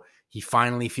 how he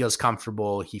finally feels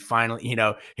comfortable. He finally,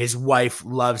 his wife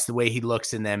loves the way he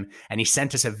looks in them. And he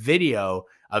sent us a video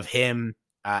of him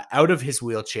out of his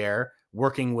wheelchair,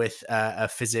 working with a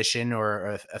physician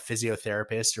or a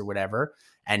physiotherapist or whatever,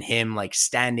 and him like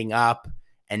standing up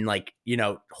and like,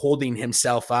 holding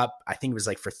himself up. I think it was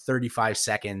like for 35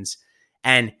 seconds.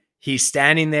 And he's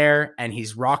standing there and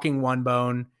he's rocking One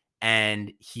Bone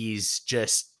and he's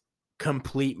just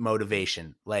complete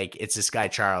motivation. Like, it's this guy,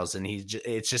 Charles, and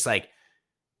it's just like,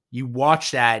 you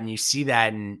watch that and you see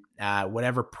that, and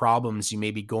whatever problems you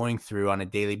may be going through on a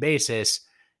daily basis,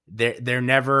 they're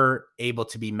never able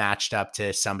to be matched up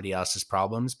to somebody else's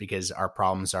problems, because our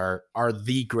problems are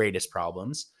the greatest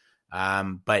problems.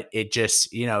 But it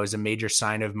just, is a major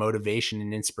sign of motivation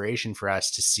and inspiration for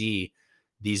us to see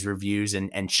these reviews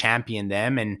and champion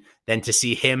them. And then to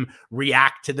see him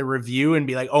react to the review and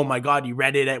be like, oh my God, you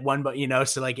read it at one, but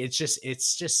so like, it's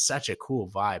just such a cool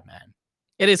vibe, man.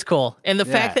 It is cool. And the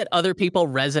fact that other people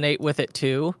resonate with it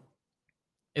too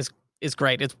is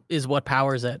great. Is what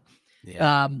powers it.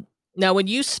 Yeah. Now, when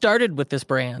you started with this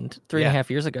brand 3.5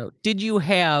 years ago, did you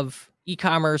have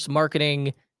e-commerce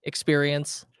marketing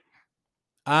experience?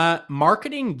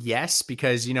 Marketing, yes,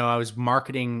 because, I was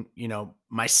marketing,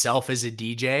 myself as a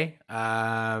DJ.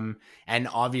 And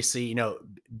obviously,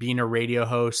 being a radio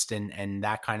host and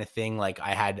that kind of thing, like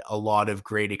I had a lot of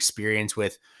great experience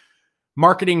with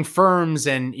marketing firms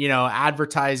and,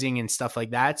 advertising and stuff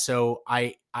like that. So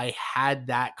I had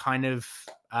that kind of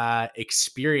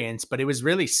experience, but it was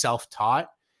really self-taught.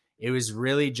 It was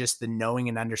really just the knowing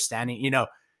and understanding,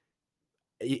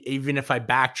 even if I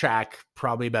backtrack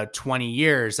probably about 20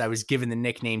 years, I was given the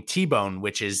nickname T-Bone,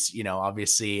 which is,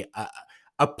 obviously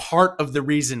a part of the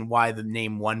reason why the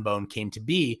name One Bone came to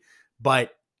be.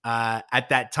 But at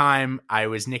that time, I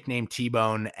was nicknamed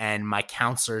T-Bone, and my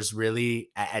counselors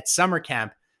really at summer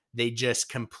camp, they just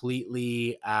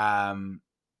completely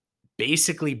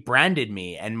basically branded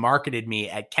me and marketed me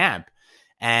at camp.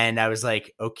 And I was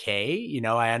like, okay,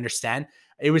 I understand.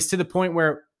 It was to the point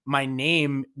where my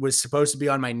name was supposed to be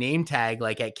on my name tag,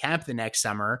 like at camp the next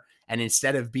summer. And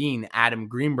instead of being Adam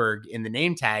Greenberg in the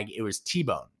name tag, it was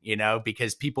T-Bone,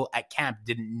 because people at camp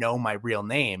didn't know my real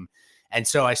name. And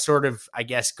so I sort of, I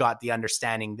guess, got the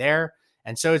understanding there.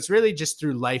 And so it's really just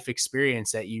through life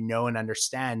experience that and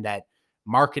understand that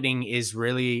marketing is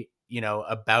really,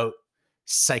 about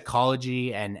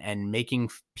psychology and making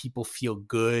people feel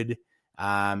good,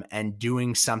 and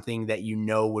doing something that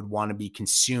would want to be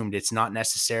consumed. It's not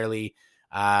necessarily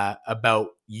about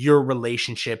your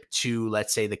relationship to,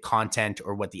 let's say, the content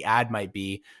or what the ad might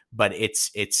be, but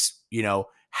it's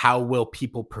how will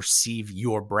people perceive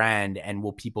your brand, and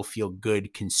will people feel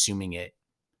good consuming it?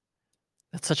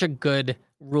 That's such a good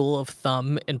rule of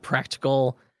thumb and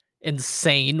practical,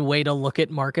 insane way to look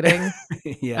at marketing.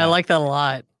 Yeah. I like that a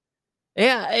lot.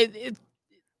 Yeah,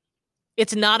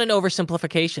 it's not an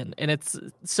oversimplification, and it's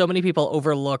so many people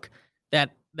overlook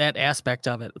that aspect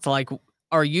of it. It's like,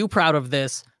 are you proud of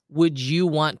this? Would you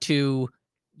want to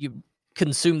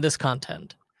consume this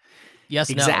content? Yes,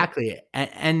 exactly.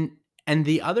 No. And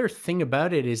the other thing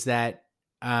about it is that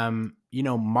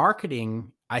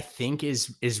marketing, I think,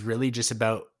 is really just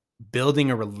about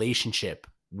building a relationship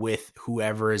with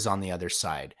whoever is on the other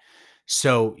side.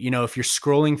 So, if you're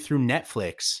scrolling through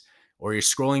Netflix, or you're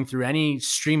scrolling through any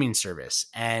streaming service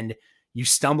and you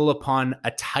stumble upon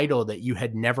a title that you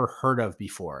had never heard of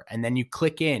before, and then you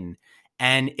click in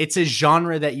and it's a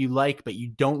genre that you like, but you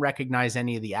don't recognize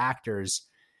any of the actors,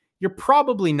 you're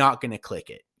probably not going to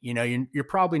click it. You're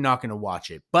probably not going to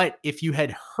watch it. But if you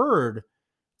had heard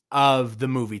of the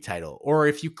movie title, or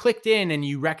if you clicked in and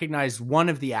you recognize one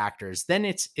of the actors, then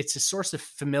it's a source of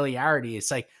familiarity. It's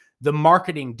like, the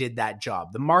marketing did that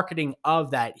job. The marketing of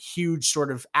that huge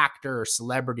sort of actor or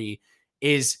celebrity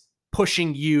is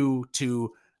pushing you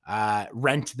to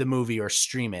rent the movie or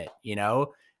stream it,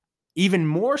 Even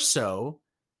more so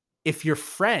if your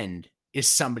friend is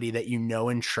somebody that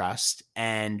and trust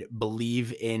and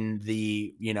believe in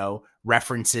the,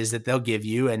 references that they'll give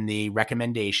you and the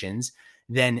recommendations,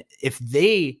 then if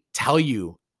they tell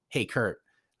you, hey, Kurt,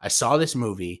 I saw this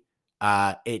movie,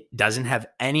 it doesn't have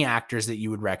any actors that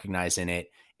you would recognize in it.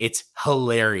 It's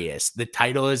hilarious. The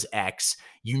title is X.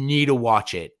 You need to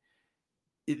watch it.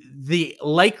 The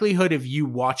likelihood of you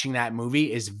watching that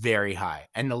movie is very high.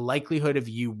 And the likelihood of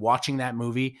you watching that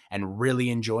movie and really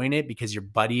enjoying it because your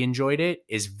buddy enjoyed it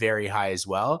is very high as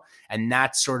well. And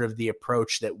that's sort of the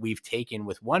approach that we've taken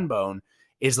with One Bone,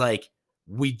 is like,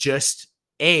 we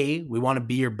want to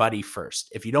be your buddy first.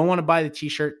 If you don't want to buy the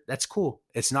t-shirt, that's cool.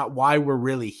 It's not why we're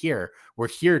really here. We're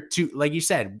here to, like you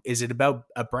said, is it about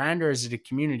a brand or is it a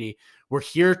community? We're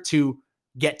here to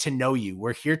get to know you.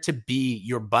 We're here to be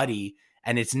your buddy.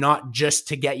 And it's not just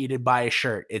to get you to buy a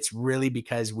shirt. It's really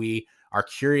because we are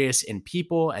curious in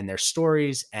people and their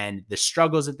stories and the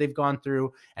struggles that they've gone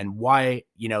through, and why,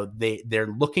 they're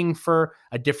looking for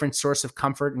a different source of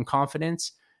comfort and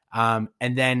confidence. And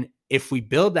then if we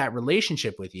build that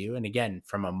relationship with you, and again,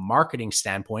 from a marketing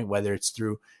standpoint, whether it's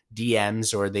through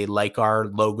DMs or they like our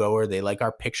logo or they like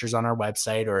our pictures on our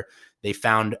website or they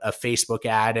found a Facebook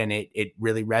ad and it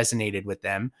really resonated with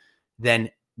them, then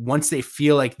once they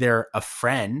feel like they're a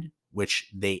friend, which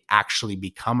they actually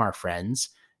become our friends,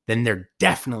 then they're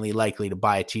definitely likely to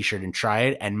buy a t-shirt and try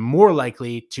it, and more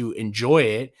likely to enjoy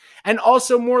it, and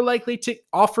also more likely to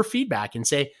offer feedback and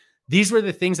say, these were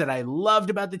the things that I loved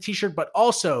about the t-shirt, but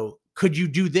also could you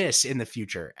do this in the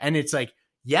future? And it's like,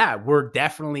 yeah, we're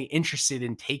definitely interested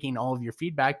in taking all of your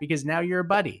feedback because now you're a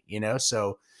buddy,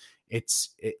 So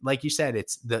like you said,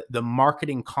 it's the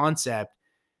marketing concept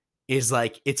is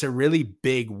like, it's a really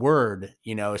big word,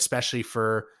 especially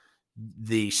for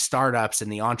the startups and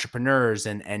the entrepreneurs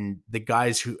and the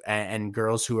guys who and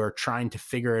girls who are trying to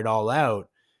figure it all out.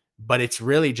 But it's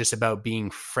really just about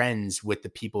being friends with the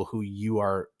people who you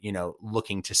are,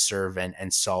 looking to serve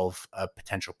and solve a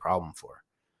potential problem for.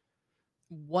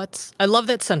 I love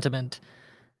that sentiment.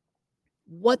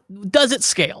 What does it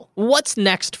scale? What's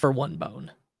next for One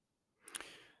Bone?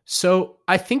 So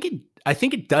I think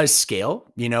it does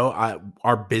scale.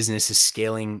 Our business is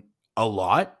scaling a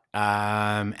lot,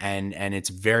 and it's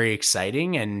very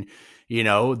exciting. And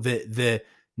the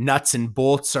nuts and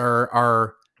bolts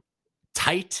are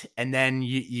tight, and then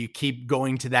you keep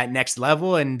going to that next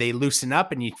level, and they loosen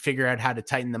up, and you figure out how to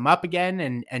tighten them up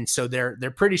again, and so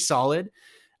they're pretty solid.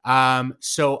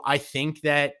 So I think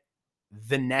that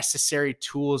the necessary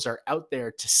tools are out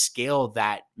there to scale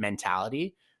that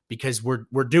mentality, because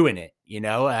we're doing it,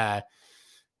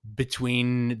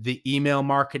 between the email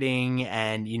marketing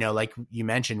and, like you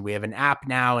mentioned, we have an app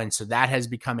now. And so that has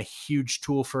become a huge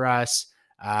tool for us.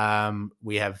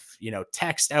 We have,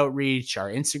 text outreach, our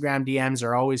Instagram DMs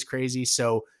are always crazy.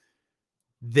 So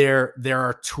there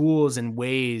are tools and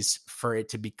ways for it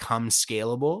to become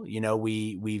scalable.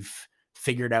 We've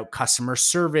figured out customer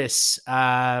service,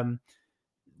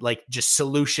 like just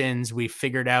solutions. We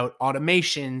figured out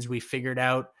automations. We figured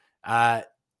out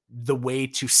the way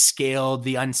to scale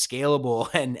the unscalable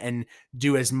and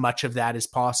do as much of that as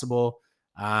possible.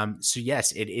 So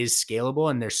yes, it is scalable,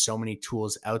 and there's so many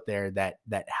tools out there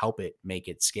that help it make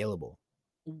it scalable.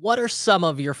 What are some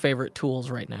of your favorite tools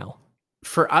right now?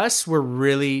 For us, we're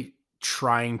really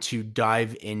trying to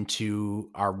dive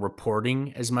into our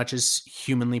reporting as much as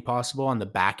humanly possible on the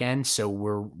back end. So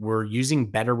we're using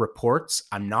better reports.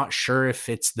 I'm not sure if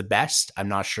it's the best. I'm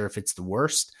not sure if it's the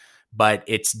worst, but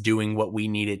it's doing what we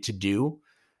need it to do.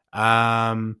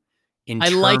 I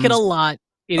like it a lot.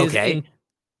 Okay.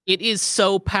 It is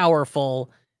so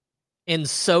powerful and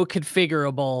so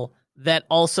configurable that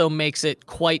also makes it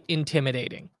quite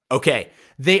intimidating. Okay.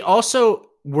 They also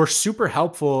were super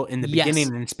helpful in the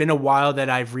beginning, and it's been a while that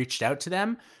I've reached out to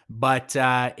them, but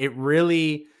it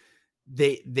really,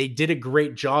 they did a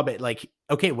great job at like,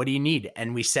 okay, what do you need?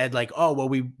 And we said like, oh, well,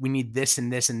 we need this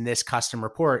and this and this custom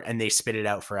report, and they spit it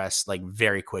out for us like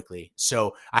very quickly.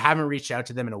 So I haven't reached out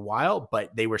to them in a while,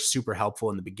 but they were super helpful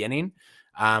in the beginning.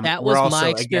 That was also, my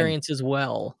experience as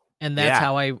well. And that's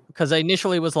how because I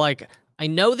initially was like, I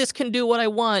know this can do what I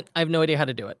want. I have no idea how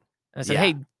to do it. And I said,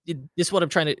 hey, this is what I'm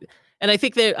trying to, and I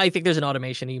think there's an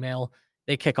automation email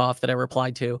they kick off that I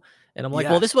replied to. And I'm like,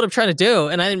 well, this is what I'm trying to do.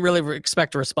 And I didn't really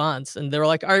expect a response. And they were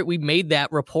like, all right, we made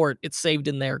that report. It's saved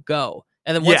in there. Go.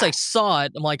 And then once I saw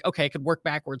it, I'm like, okay, I could work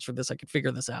backwards for this. I could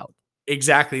figure this out.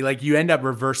 Exactly. Like you end up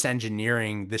reverse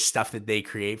engineering the stuff that they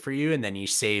create for you. And then you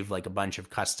save like a bunch of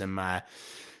custom,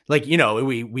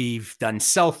 we've done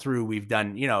sell through, we've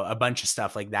done, a bunch of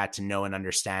stuff like that to know and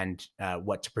understand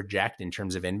what to project in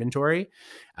terms of inventory.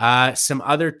 Some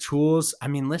other tools. I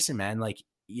mean, listen, man, like,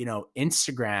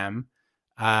 Instagram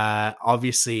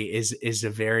obviously is a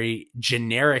very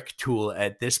generic tool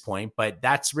at this point, but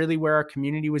that's really where our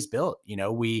community was built.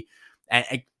 We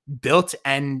built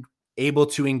and able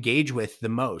to engage with the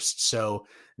most. So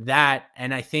that,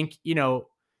 and I think,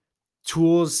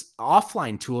 tools,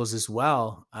 offline tools as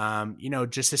well.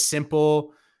 Just a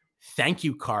simple thank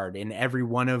you card in every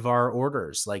one of our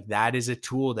orders. Like that is a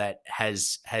tool that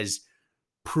has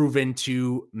proven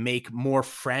to make more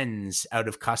friends out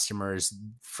of customers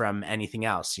from anything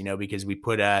else, because we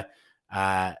put a,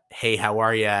 hey, how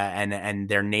are you? And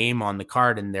their name on the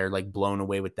card, and they're like blown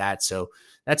away with that. So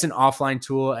that's an offline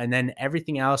tool. And then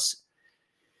everything else,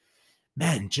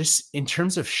 man, just in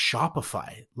terms of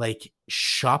Shopify, like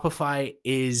Shopify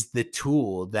is the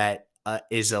tool that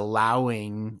is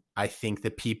allowing, I think,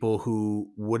 the people who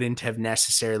wouldn't have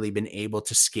necessarily been able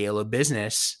to scale a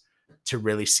business to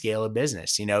really scale a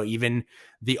business. Even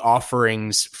the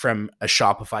offerings from a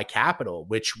Shopify Capital,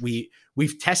 which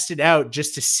we've tested out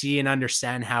just to see and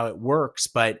understand how it works,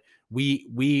 but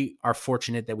we are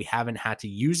fortunate that we haven't had to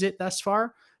use it thus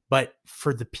far. But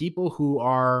for the people who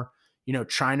are,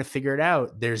 trying to figure it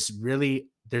out, there's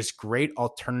great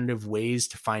alternative ways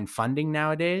to find funding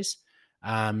nowadays.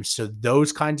 So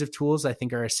those kinds of tools I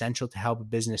think are essential to help a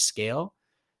business scale.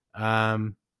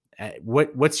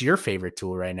 What's your favorite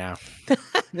tool right now?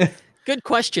 Good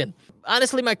question.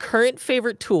 Honestly, my current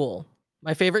favorite tool,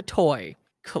 my favorite toy,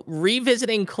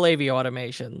 revisiting Klaviyo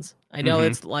automations. I know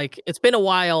it's been a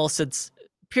while since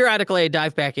periodically I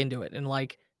dive back into it, and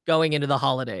like going into the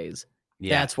holidays,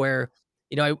 that's where,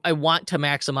 I want to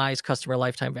maximize customer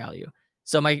lifetime value.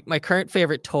 So my current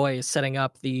favorite toy is setting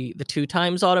up the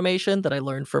 2x automation that I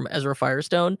learned from Ezra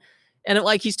Firestone. And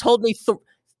he's told me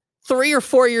 3 or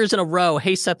 4 years in a row,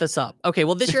 hey, set this up. Okay,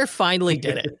 well, this year I finally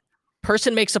did it.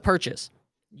 Person makes a purchase.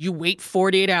 You wait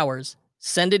 48 hours,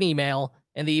 send an email,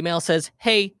 and the email says,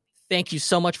 hey, thank you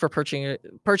so much for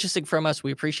purchasing from us.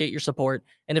 We appreciate your support.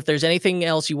 And if there's anything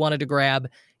else you wanted to grab,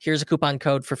 here's a coupon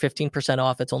code for 15%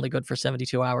 off. It's only good for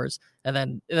 72 hours.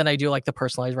 And then I do like the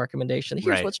personalized recommendation.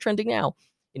 Here's what's trending now,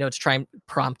 to try and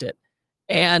prompt it.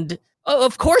 And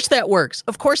of course that works.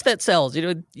 Of course that sells.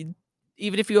 Even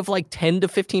if you have 10 to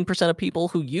 15% of people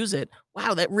who use it,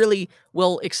 wow, that really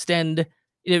will extend.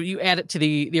 You add it to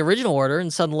the original order,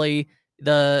 and suddenly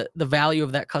the value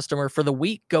of that customer for the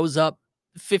week goes up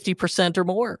 50% or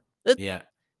more.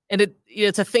 And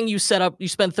it's a thing you set up. You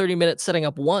spend 30 minutes setting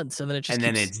up once, and then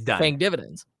it's done, paying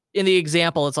dividends. In the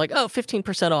example, it's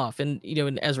 15% off. And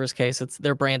in Ezra's case, it's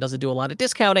their brand doesn't do a lot of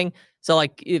discounting, so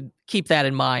keep that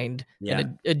in mind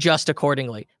and adjust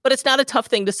accordingly. But it's not a tough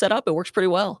thing to set up. It works pretty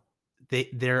well.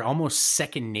 They're almost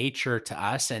second nature to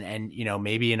us, and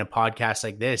maybe in a podcast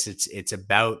like this, it's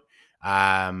about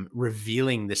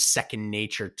revealing the second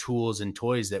nature tools and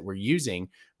toys that we're using.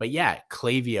 But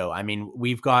Klaviyo, I mean,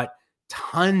 we've got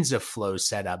tons of flows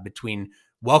set up between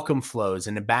welcome flows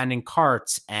and abandoned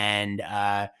carts and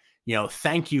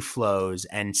thank you flows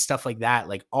and stuff like that,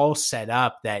 all set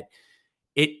up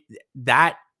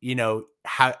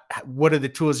what are the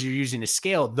tools you're using to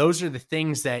scale? Those are the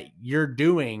things that you're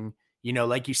doing,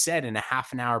 like you said, in a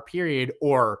half an hour period,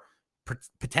 or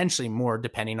potentially more,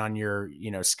 depending on your,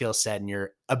 skill set and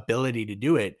your ability to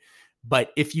do it.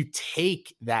 But if you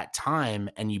take that time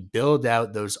and you build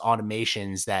out those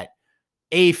automations that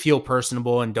feel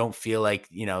personable and don't feel like,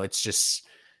 it's just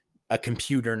a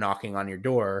computer knocking on your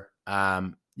door.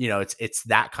 It's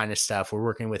that kind of stuff. We're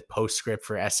working with PostScript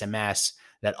for SMS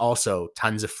that also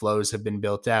tons of flows have been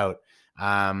built out.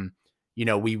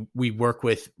 We work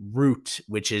with Root,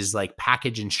 which is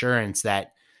package insurance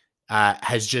that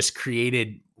has just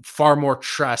created far more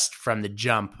trust from the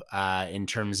jump in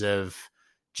terms of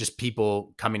just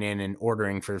people coming in and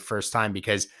ordering for the first time,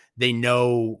 because they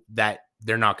know that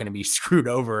they're not going to be screwed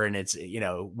over. And it's,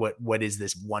 what is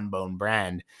this One Bone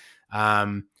brand?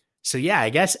 So I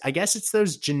guess it's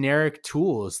those generic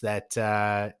tools that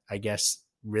I guess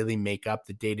really make up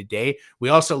the day to day. We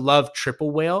also love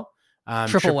Triple Whale.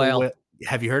 Triple Whale.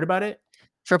 Have you heard about it?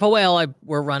 Triple Whale,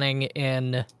 we're running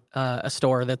in a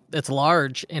store that's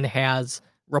large and has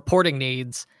reporting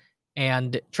needs,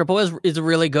 and Triple Whale is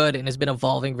really good and has been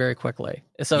evolving very quickly.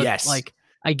 So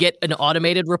I get an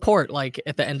automated report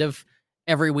at the end of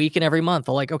every week and every month.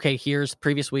 They're okay, here's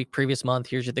previous week, previous month,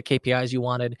 here's the KPIs you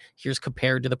wanted, here's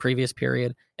compared to the previous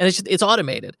period. And it's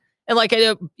automated. And I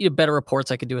do better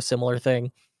reports, I could do a similar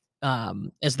thing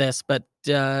as this, but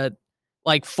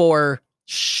for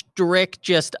strict,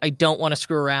 just I don't want to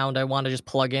screw around, I want to just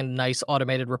plug in nice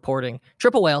automated reporting.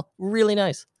 Triple Whale, really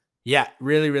nice. Yeah,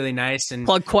 really, really nice. And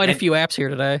plug quite a few apps here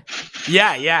today.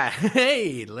 Yeah.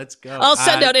 Hey, let's go. I'll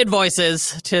send out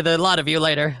invoices to the lot of you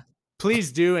later.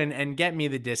 Please do, and get me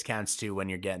the discounts too when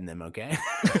you're getting them, okay?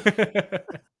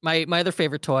 My other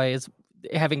favorite toy is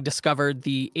having discovered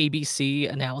the ABC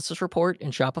analysis report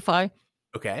in Shopify.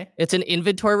 Okay. It's an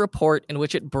inventory report in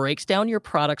which it breaks down your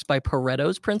products by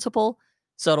Pareto's principle.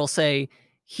 So it'll say,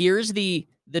 here's the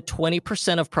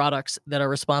 20% of products that are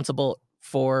responsible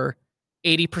for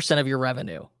 80% of your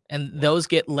revenue. And those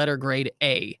get letter grade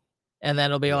A. And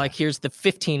then it'll be here's the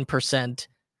 15%,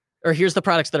 or here's the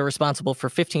products that are responsible for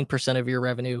 15% of your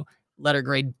revenue, letter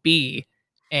grade B.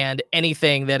 And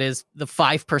anything that is the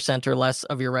 5% or less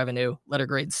of your revenue, letter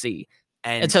grade C.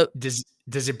 And so does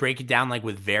it break it down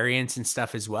with variants and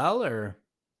stuff as well, or?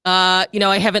 I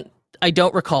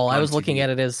don't recall. I was looking at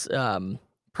it as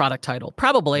product title.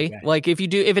 Probably. Okay.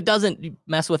 If it doesn't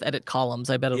mess with edit columns,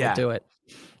 I bet it'll do it.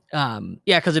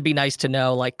 Because it'd be nice to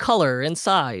know color and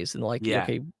size and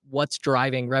okay, what's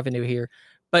driving revenue here.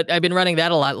 But I've been running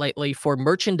that a lot lately for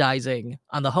merchandising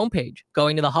on the homepage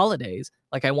going to the holidays.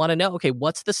 Like I want to know, okay,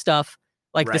 what's the stuff,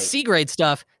 like the C grade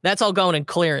stuff, that's all going in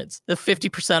clearance. The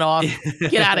 50% off,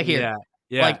 get out of here.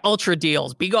 Yeah. Like ultra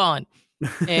deals, be gone.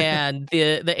 And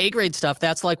the A grade stuff,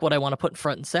 that's like what I want to put in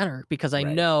front and center, because I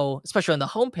know, especially on the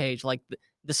homepage, like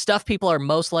the stuff people are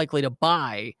most likely to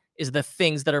buy is the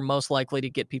things that are most likely to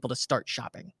get people to start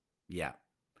shopping. Yeah.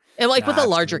 And like with a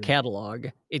larger catalog,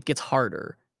 it gets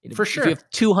harder. For sure. If you have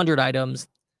 200 items,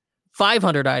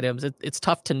 500 items, it's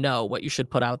tough to know what you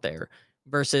should put out there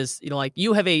versus, like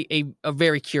you have a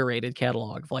very curated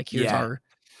catalog. Like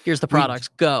here's the products,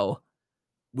 go.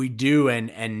 We do.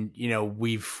 And,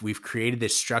 we've created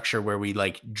this structure where we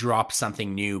like drop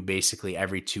something new basically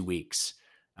every 2 weeks.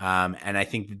 And I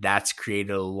think that's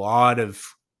created a lot of,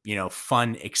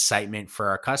 fun excitement for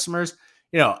our customers.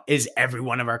 Is every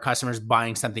one of our customers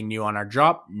buying something new on our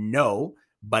drop? No,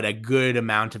 but a good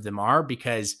amount of them are,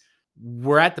 because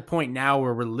we're at the point now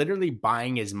where we're literally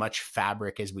buying as much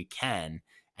fabric as we can,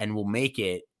 and we'll make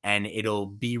it, and it'll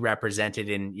be represented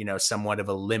in, somewhat of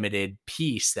a limited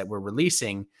piece that we're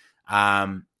releasing.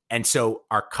 And so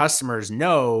our customers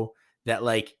know that,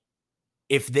 like,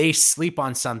 if they sleep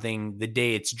on something the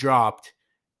day it's dropped,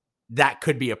 that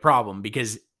could be a problem,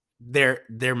 because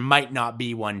there might not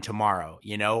be one tomorrow,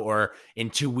 or in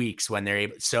 2 weeks when they're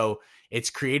able. So it's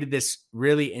created this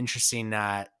really interesting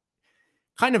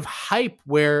kind of hype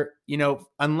where,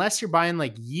 unless you're buying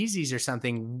like Yeezys or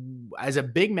something, as a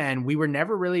big man, we were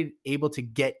never really able to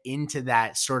get into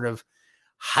that sort of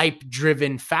hype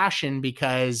driven fashion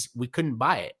because we couldn't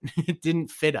buy it. It didn't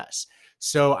fit us.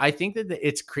 So I think that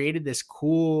it's created this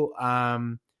cool,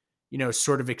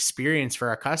 sort of experience for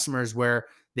our customers where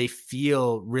they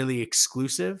feel really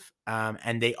exclusive.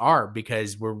 And they are,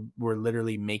 because we're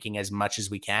literally making as much as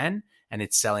we can, and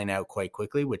it's selling out quite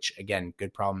quickly, which again,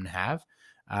 good problem to have.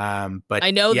 But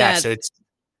I know so it's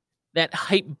that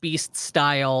hype beast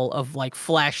style of like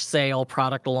flash sale,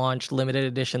 product launch, limited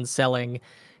edition selling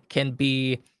can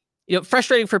be,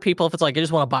 frustrating for people if it's like, I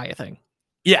just want to buy a thing.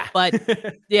 Yeah. But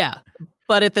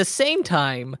but at the same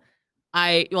time,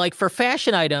 I like for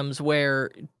fashion items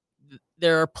where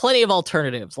there are plenty of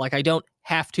alternatives. Like I don't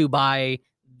have to buy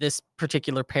this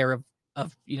particular pair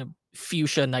of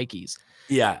fuchsia Nikes.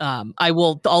 Yeah.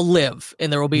 I'll live,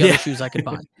 and there will be other shoes I could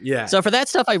buy. Yeah. So for that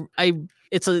stuff,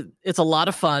 it's a lot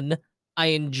of fun. I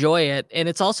enjoy it. And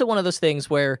it's also one of those things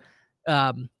where,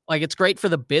 like it's great for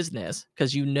the business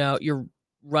because, you're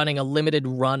running a limited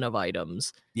run of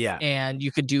items. Yeah. And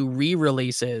you could do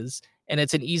re-releases, and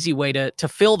it's an easy way to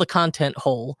fill the content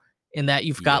hole in that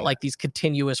you've got like these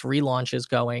continuous relaunches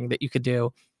going that you could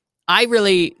do. I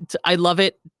love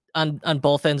it on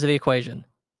both ends of the equation.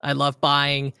 I love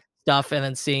buying stuff and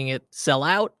then seeing it sell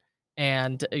out.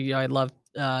 And, I love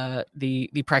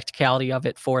the practicality of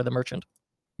it for the merchant.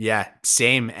 Yeah,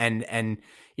 same. And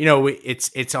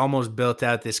it's almost built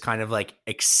out this kind of like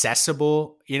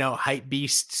accessible, hype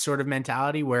beast sort of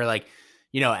mentality where like,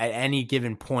 at any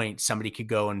given point, somebody could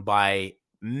go and buy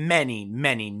many,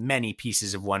 many, many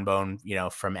pieces of One Bone,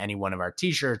 from any one of our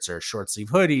t-shirts or short sleeve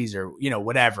hoodies or,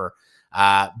 whatever.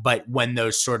 But when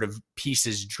those sort of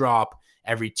pieces drop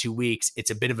every 2 weeks,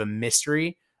 it's a bit of a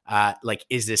mystery. Like,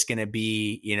 is this going to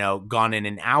be, gone in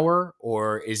an hour,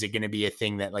 or is it going to be a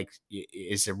thing that like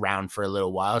is around for a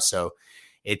little while? So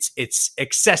it's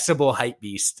accessible hype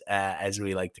beast, as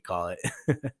we like to call it.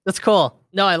 That's cool.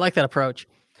 No, I like that approach.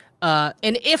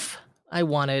 And if I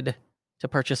wanted to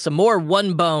purchase some more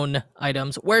One Bone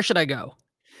items, where should I go?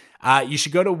 You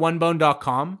should go to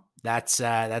onebone.com. That's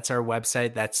our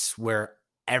website. That's where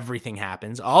everything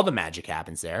happens. All the magic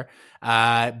happens there.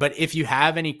 But if you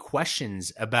have any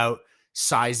questions about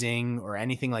sizing or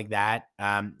anything like that,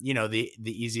 the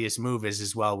easiest move is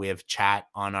as well. We have chat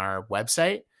on our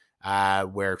website,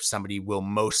 where somebody will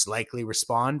most likely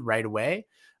respond right away.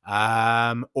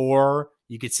 Or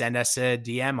you could send us a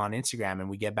DM on Instagram, and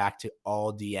we get back to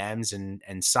all DMs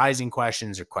and sizing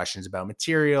questions or questions about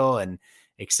material and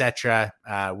etc.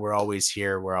 We're always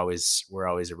here. We're always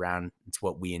around. It's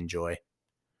what we enjoy.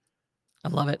 I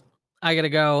love it. I got to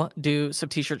go do some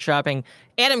t-shirt shopping.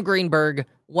 Adam Greenberg,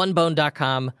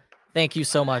 onebone.com. Thank you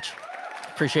so much.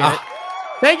 Appreciate it.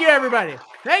 Thank you, everybody.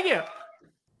 Thank you.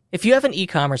 If you have an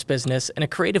e-commerce business and a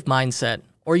creative mindset,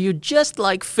 or you just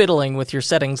like fiddling with your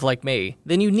settings like me,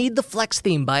 then you need the Flex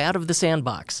theme by Out of the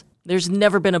Sandbox. There's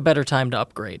never been a better time to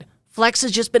upgrade. Flex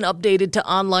has just been updated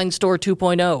to Online Store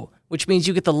 2.0, which means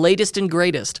you get the latest and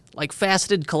greatest, like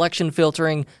faceted collection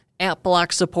filtering, app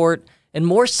block support, and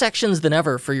more sections than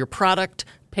ever for your product,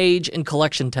 page, and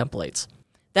collection templates.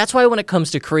 That's why when it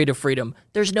comes to creative freedom,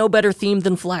 there's no better theme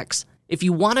than Flex. If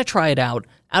you want to try it out,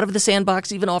 Out of the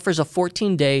Sandbox even offers a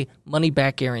 14-day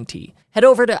money-back guarantee. Head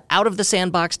over to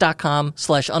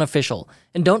outofthesandbox.com/unofficial.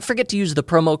 And don't forget to use the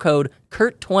promo code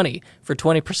KURT20 for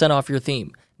 20% off your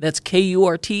theme. That's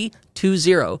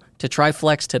KURT20 to try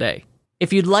Flex today.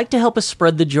 If you'd like to help us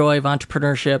spread the joy of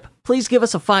entrepreneurship, please give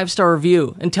us a 5-star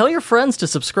review and tell your friends to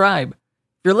subscribe.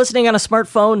 If you're listening on a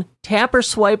smartphone, tap or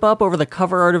swipe up over the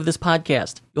cover art of this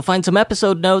podcast. You'll find some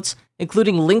episode notes,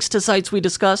 including links to sites we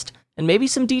discussed, and maybe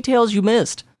some details you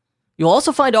missed. You'll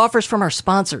also find offers from our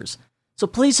sponsors, so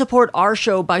please support our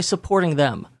show by supporting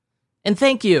them. And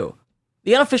thank you.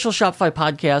 The Unofficial Shopify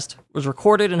Podcast was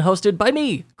recorded and hosted by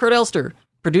me, Kurt Elster,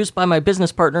 produced by my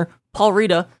business partner, Paul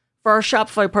Rita, for our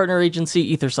Shopify partner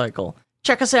agency, EtherCycle.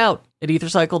 Check us out at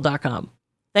ethercycle.com.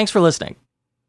 Thanks for listening.